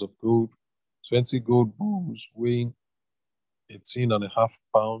 tons of gold, 20 gold bowls weighing 18.5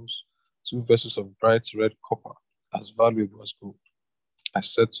 pounds, 2 vessels of bright red copper, as valuable as gold. I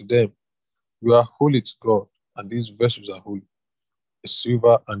said to them, "You are holy to God, and these vessels are holy. The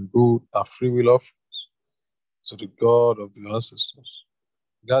silver and gold are freewill offerings to the God of your ancestors.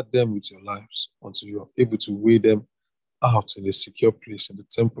 Guard them with your lives until you are able to weigh them out in a secure place in the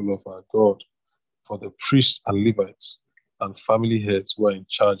temple of our God for the priests and Levites and family heads who are in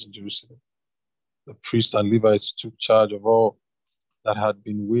charge in Jerusalem." The priests and Levites took charge of all that had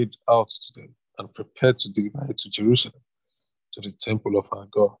been weighed out to them and prepared to deliver it to Jerusalem, to the temple of our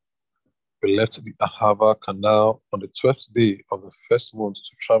God. We left the Ahava Canal on the 12th day of the first month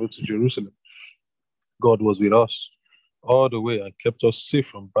to travel to Jerusalem. God was with us all the way and kept us safe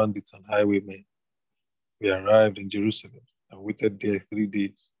from bandits and highwaymen. We arrived in Jerusalem and waited there 3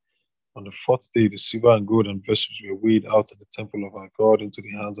 days. On the 4th day, the silver and gold and vessels were weighed out of the temple of our God into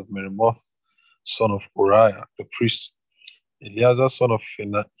the hands of Meremoth, son of Uriah, the priest. Eleazar, son of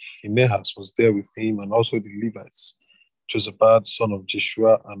Phinehas, was there with him, and also the Levites, Josabad, son of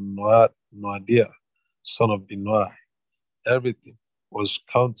Jeshua, and Noadiah, son of Binoi. Everything was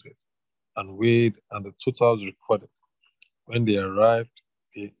counted and weighed, and the totals recorded. When they arrived,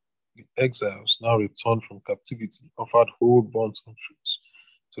 the exiles, now returned from captivity, offered whole burnt offerings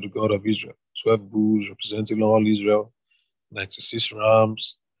to the God of Israel, 12 bulls representing all Israel, 96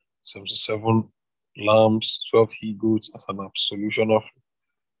 rams, 77 lambs, 12 he-goats as an absolution offering.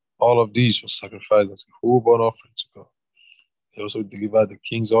 All of these were sacrificed as a whole burnt offering to God. He also delivered the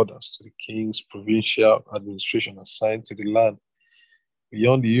king's orders to the king's provincial administration assigned to the land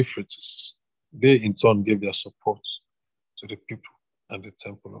beyond the Euphrates. They in turn gave their support to the people and the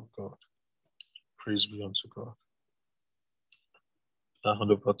temple of God. Praise be unto God. I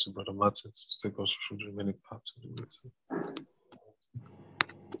hand over to Brother Martin to take us through the remaining part of the meeting.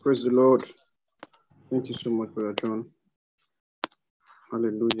 Praise the Lord. Thank you so much, Brother John.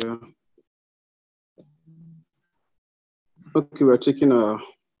 Hallelujah. Okay, we're taking our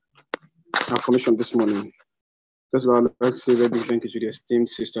affirmation this morning. That's why I'd like to say very big thank you to the esteemed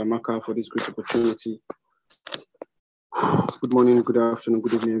Sister Maka for this great opportunity. Good morning, good afternoon,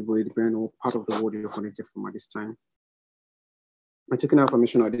 good evening, everybody, depending on what part of the world you're connected from at this time. I'm taking our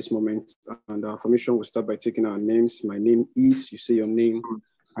affirmation at this moment, and our affirmation will start by taking our names. My name is, you say your name.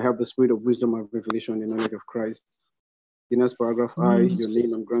 I have the spirit of wisdom and revelation and knowledge of Christ. The next paragraph, I, your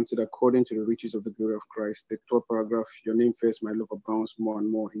name, I'm granted according to the riches of the glory of Christ. The third paragraph, your name first, my love abounds more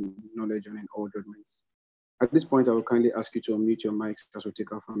and more in knowledge and in all judgments. At this point, I will kindly ask you to unmute your mics as we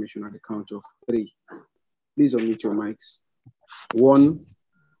take our affirmation at the count of 3. Please unmute your mics. 1,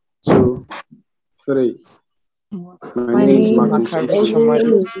 2, 3. My name is Martin Sanchez. I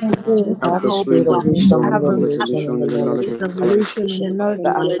I have have the the spirit of wisdom, have and a revelation in the knowledge of Christ. revelation and the knowledge the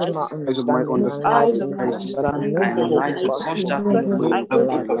of eyes of my Christ. Eyes of my understanding and Eyes light of in my Him, that I understanding know and the light hope in of God's Christ. I calling, know I the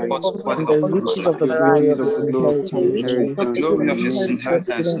hope know of the light, hope of and the God's riches of calling. the the glory riches of of His the glory of His inheritance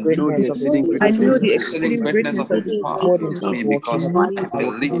inheritance in in the me. exceeding Know the greatness of His exceeding I greatness of know riches His the in Christ, exceeding riches greatness of His according to riches the in working Christ, of the according might to the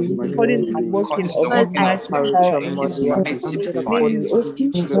within me. according working to in the me. working of the Not might Paris power in Shamodi, me. I'm granted May according He to the also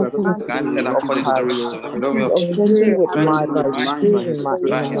riches So of that the grant according to the glory of riches of the glory Paris, of of the glory strengthened of with Christ might by with His might by Spirit His in my Spirit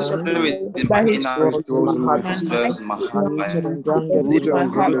inner in my man, inner man, by His which Spirit dwells in dwells my in my heart in this my heart. heart. day, rooted and grounded in Rooted My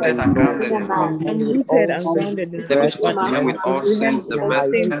and love, heart grounded by in love, comprehend with rooted all and saints grounded the in love, breadth and to length, comprehend the all height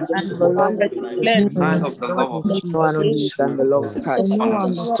things and the love of the Christ, length to know and understand the love of Christ, to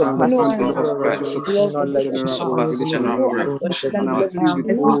surpasses understand the and love of general Christ, revelation, knowledge, general unto the revelation and full knowledge, fullness of and I'm God. filled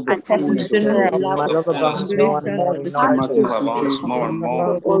with all the surpasses fullness of general God. My love abounds more and revelation more of the in And knowledge Scripture. of Martin's God, teaching more more and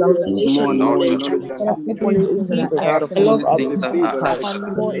more in knowledge than pleasing in the sight of The Him love who abounds is pleasing in the Christ,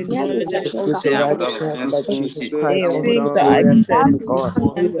 more in knowledge and the also in righteousness that Jesus Christ in may be things that I glorified said, in God,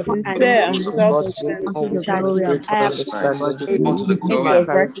 with sincere and to without God to be pretense, all wisdom and spiritual understanding. unity of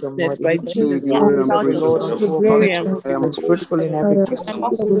Encourage your righteousness body. by to His Jesus glory and For the praise of Lord to unto all glory men and I am is fruitful in every good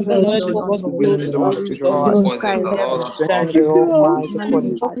work, the knowledge of God to fulfilled wisdom in and all spiritual God, wisdom, strengthened with all might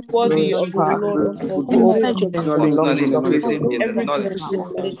according to His worthy glorious of the power, reward of to all do opening to the knowledge long in the knowledge suffering of God, everything and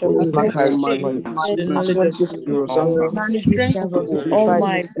strength, all Makari might in Shimon, the knowledge of strength God, with hunger, strength with all fortified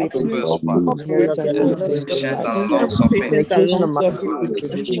in the might spirit of according to God, the rest of inheritance the of the Lord, saints in light, patience and communication long of my suffering, faith is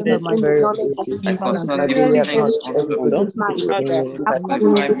patience very relative, that they may continually being acknowledge every good on gift which is in Father, me, that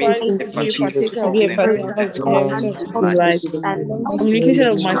qualifying me to in be a Jesus' partaker of name. the inheritance of the light. Communication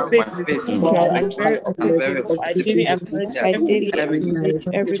of my faith is essential and very operative for ideally acknowledging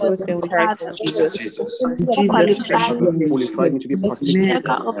every good thing with Christ Jesus. In Jesus' precious name. qualified me to be partaker.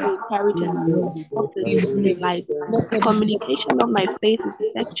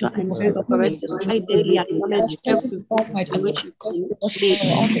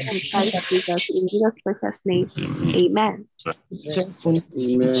 Amen.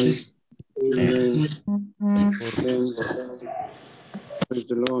 Amen. Amen. Amen. Praise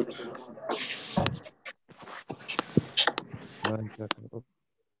the Lord.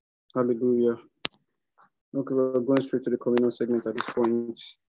 Hallelujah. Okay, we're going straight to the communion segment at this point.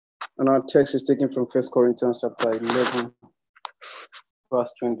 And our text is taken from 1 Corinthians chapter 11,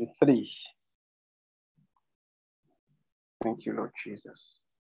 verse 23. Thank you, Lord Jesus.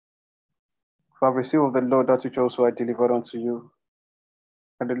 For I have received of the Lord that which also I delivered unto you.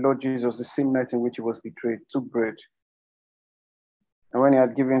 And the Lord Jesus, the same night in which he was betrayed, took bread. And when he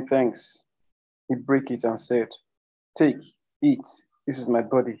had given thanks, he brake it and said, "Take, eat, this is my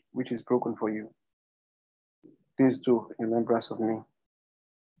body, which is broken for you. This do in remembrance of me."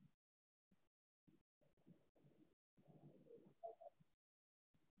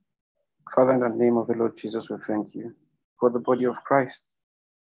 Father, in the name of the Lord Jesus, we thank you for the body of Christ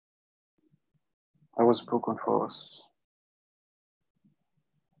that was broken for us.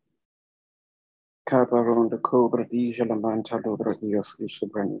 Kabaronda cobra di jalamanta lubra dios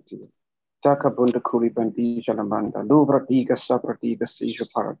ishabraniti. Takabunda kuli bandi jalamanda lubra diga sabra diga sija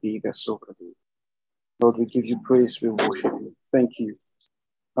paradiga sobra diga. Lord, we give you praise, we worship you. Thank you.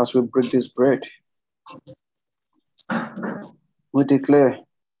 As we break this bread, we declare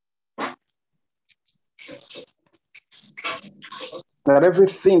that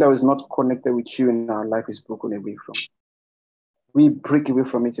everything that is not connected with you in our life is broken away from. We break away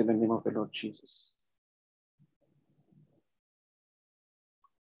from it in the name of the Lord Jesus.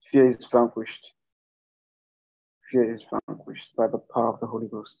 Fear is vanquished. Fear is vanquished by the power of the Holy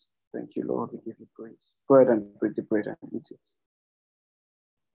Ghost. Thank you, Lord. We give you praise. Go ahead and break the bread and eat it.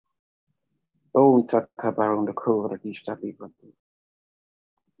 Oh, takabaron the cobra dishta libra.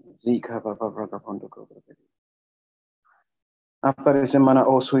 Zika babavraga the cobra. After the same manner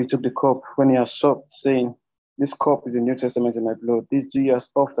also he took the cup when he had supped, saying, "This cup is the New Testament in my blood. This do ye as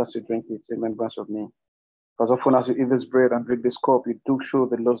oft as you drink it in remembrance of me. For as often as you eat this bread and drink this cup, you do show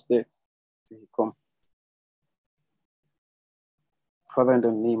the Lord's death till he come." Father, in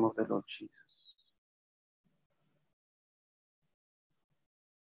the name of the Lord Jesus,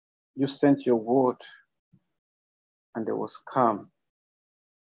 you sent your word and there was calm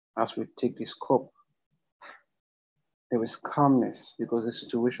as we take this cup. There is calmness because the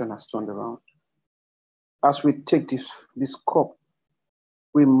situation has turned around. As we take this cup,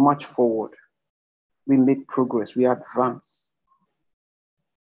 we march forward. We make progress. We advance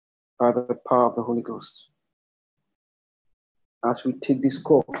by the power of the Holy Ghost. As we take this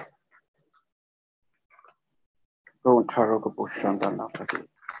cup, Lord,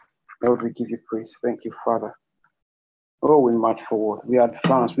 we give you praise. Thank you, Father. Oh, we march forward, we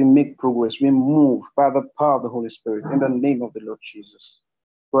advance, we make progress, we move by the power of the Holy Spirit in the name of the Lord Jesus.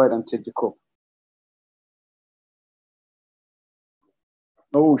 Go ahead and take the cup.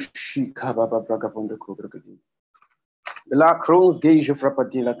 Oh, shikababa bragabondo kubragadi. La cruz deja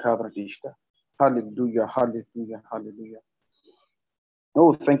frapadilla cabradista. Hallelujah, hallelujah, hallelujah.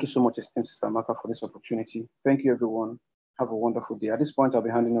 Oh, thank you so much, esteemed Sister Amaka, for this opportunity. Thank you, everyone. Have a wonderful day. At this point, I'll be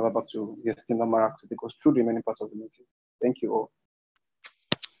handing over back to the esteemed Amara to take us through the remaining parts of the meeting. Thank you all.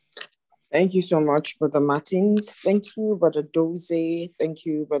 Thank you so much, Brother Martins. Thank you, Brother Doze. Thank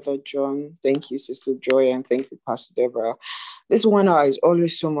you, Brother John. Thank you, Sister Joy. And thank you, Pastor Deborah. This 1 hour is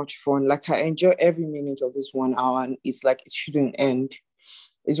always so much fun. Like, I enjoy every minute of this 1 hour, and it's like it shouldn't end.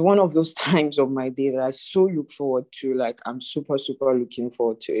 It's one of those times of my day that I so look forward to. Like, I'm super, super looking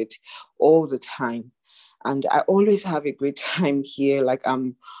forward to it all the time. And I always have a great time here. Like,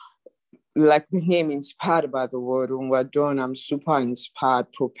 I'm like the name, inspired by the word. When we're done, I'm super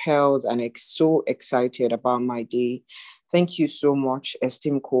inspired, propelled, and so excited about my day. Thank you so much,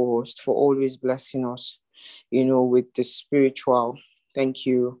 esteemed co-host, for always blessing us, with the spiritual. Thank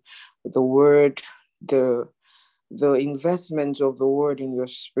you. The word, the investment of the word in your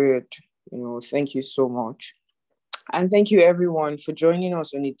spirit. Thank you so much. And thank you, everyone, for joining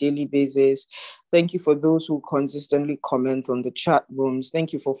us on a daily basis. Thank you for those who consistently comment on the chat rooms.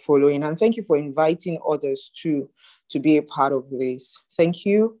 Thank you for following, and thank you for inviting others too to be a part of this. Thank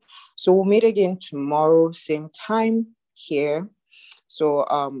you. So we'll meet again tomorrow, same time here. So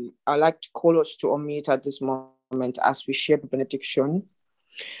I'd like to call us to unmute at this moment as we share the benediction.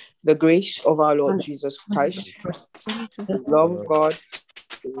 The grace of our Lord Jesus Christ, the love of God,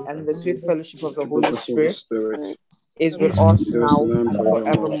 and the sweet fellowship of the Holy Spirit is with us now and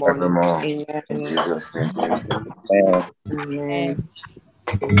forevermore. Amen. In Jesus' name. Amen.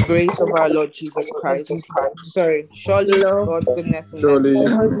 Grace of our Lord Jesus Christ. Surely God's goodness and mercy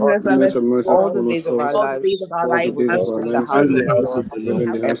follow us all the days of our lives. We will live in the house of the Lord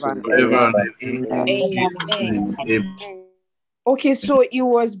forever and ever. Amen. Okay, so it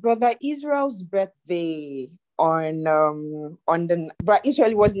was Brother Israel's birthday on the Brother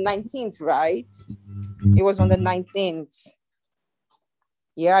Israel was 19th, right? It was on the 19th.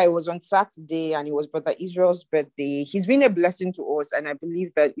 Yeah, it was on Saturday, and it was Brother Israel's birthday. He's been a blessing to us, and I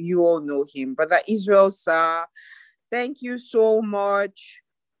believe that you all know him. Brother Israel, sir, thank you so much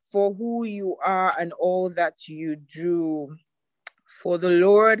for who you are and all that you do for the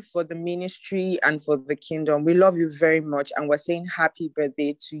Lord, for the ministry, and for the kingdom. We love you very much, and we're saying happy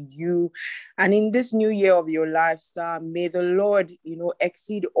birthday to you. And in this new year of your life, sir, may the Lord,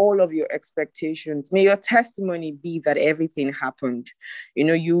 exceed all of your expectations. May your testimony be that everything happened.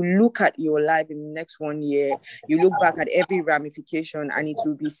 You look at your life in the next 1 year, you look back at every ramification, and it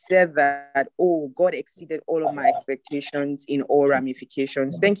will be said that, oh, God exceeded all of my expectations in all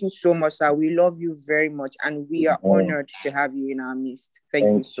ramifications. Thank you so much, sir. We love you very much, and we are honored to have you in our midst.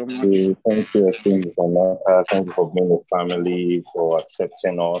 Thank you so much. Thank you, esteemed Amaka. Thank you for being a family, for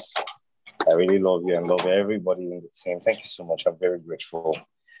accepting us. I really love you and love everybody in the team. Thank you so much. I'm very grateful.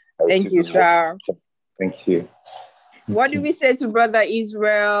 Thank you, sir. Thank you. What do we say to Brother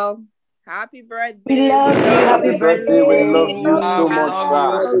Israel? Happy birthday. We love you. Happy birthday. We love you so much,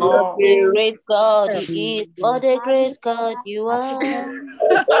 sir. What a great God He is. What a great God you are.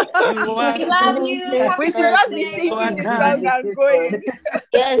 We love you. We should not be singing this song and going.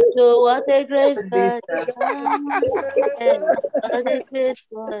 Yes, so what a great God you are. Yes, what a great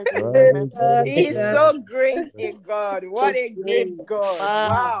God you are. He's so great a God. What a great God.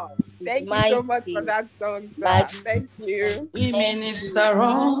 Wow. Thank you so much for that song, sir. Thank you. We minister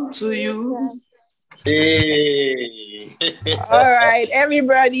unto you. Hey. All right,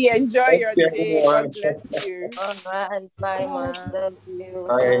 everybody, enjoy your day. God bless you. All right, bye, man. Love you.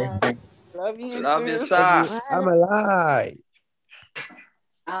 Bye. Love you Love too. you, sir. I'm alive.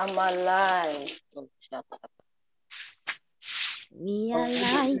 I'm alive. We are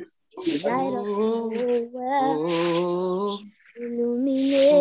light, light of the whole world, illuminate.